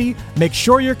Dutchie, make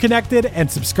sure you're connected,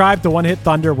 and subscribe to One Hit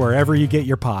Thunder wherever you get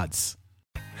your pods.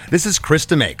 This is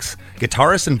Krista Makes,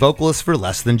 guitarist and vocalist for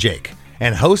Less Than Jake,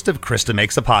 and host of Krista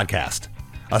Makes a Podcast,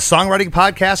 a songwriting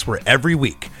podcast where every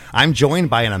week I'm joined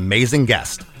by an amazing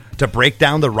guest to break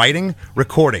down the writing,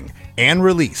 recording, and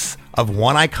release of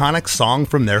one iconic song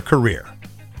from their career.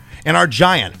 In our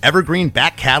giant evergreen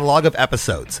back catalog of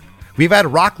episodes, we've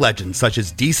had rock legends such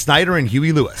as Dee Snider and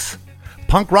Huey Lewis,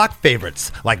 punk rock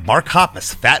favorites like Mark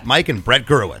Hoppus, Fat Mike, and Brett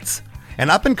Gurewitz, and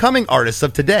up-and-coming artists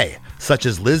of today such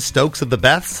as Liz Stokes of the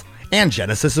Beths and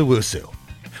Genesis Owusu.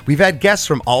 We've had guests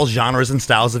from all genres and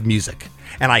styles of music,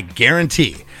 and I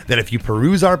guarantee that if you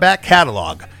peruse our back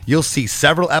catalog, you'll see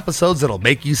several episodes that'll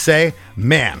make you say,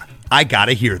 man, I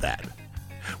gotta hear that.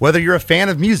 Whether you're a fan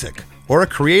of music or a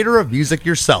creator of music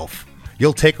yourself,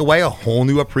 you'll take away a whole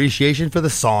new appreciation for the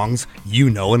songs you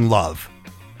know and love.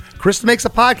 Krista Makes a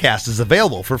Podcast is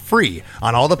available for free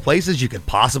on all the places you could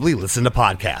possibly listen to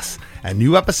podcasts, and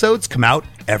new episodes come out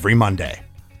every Monday.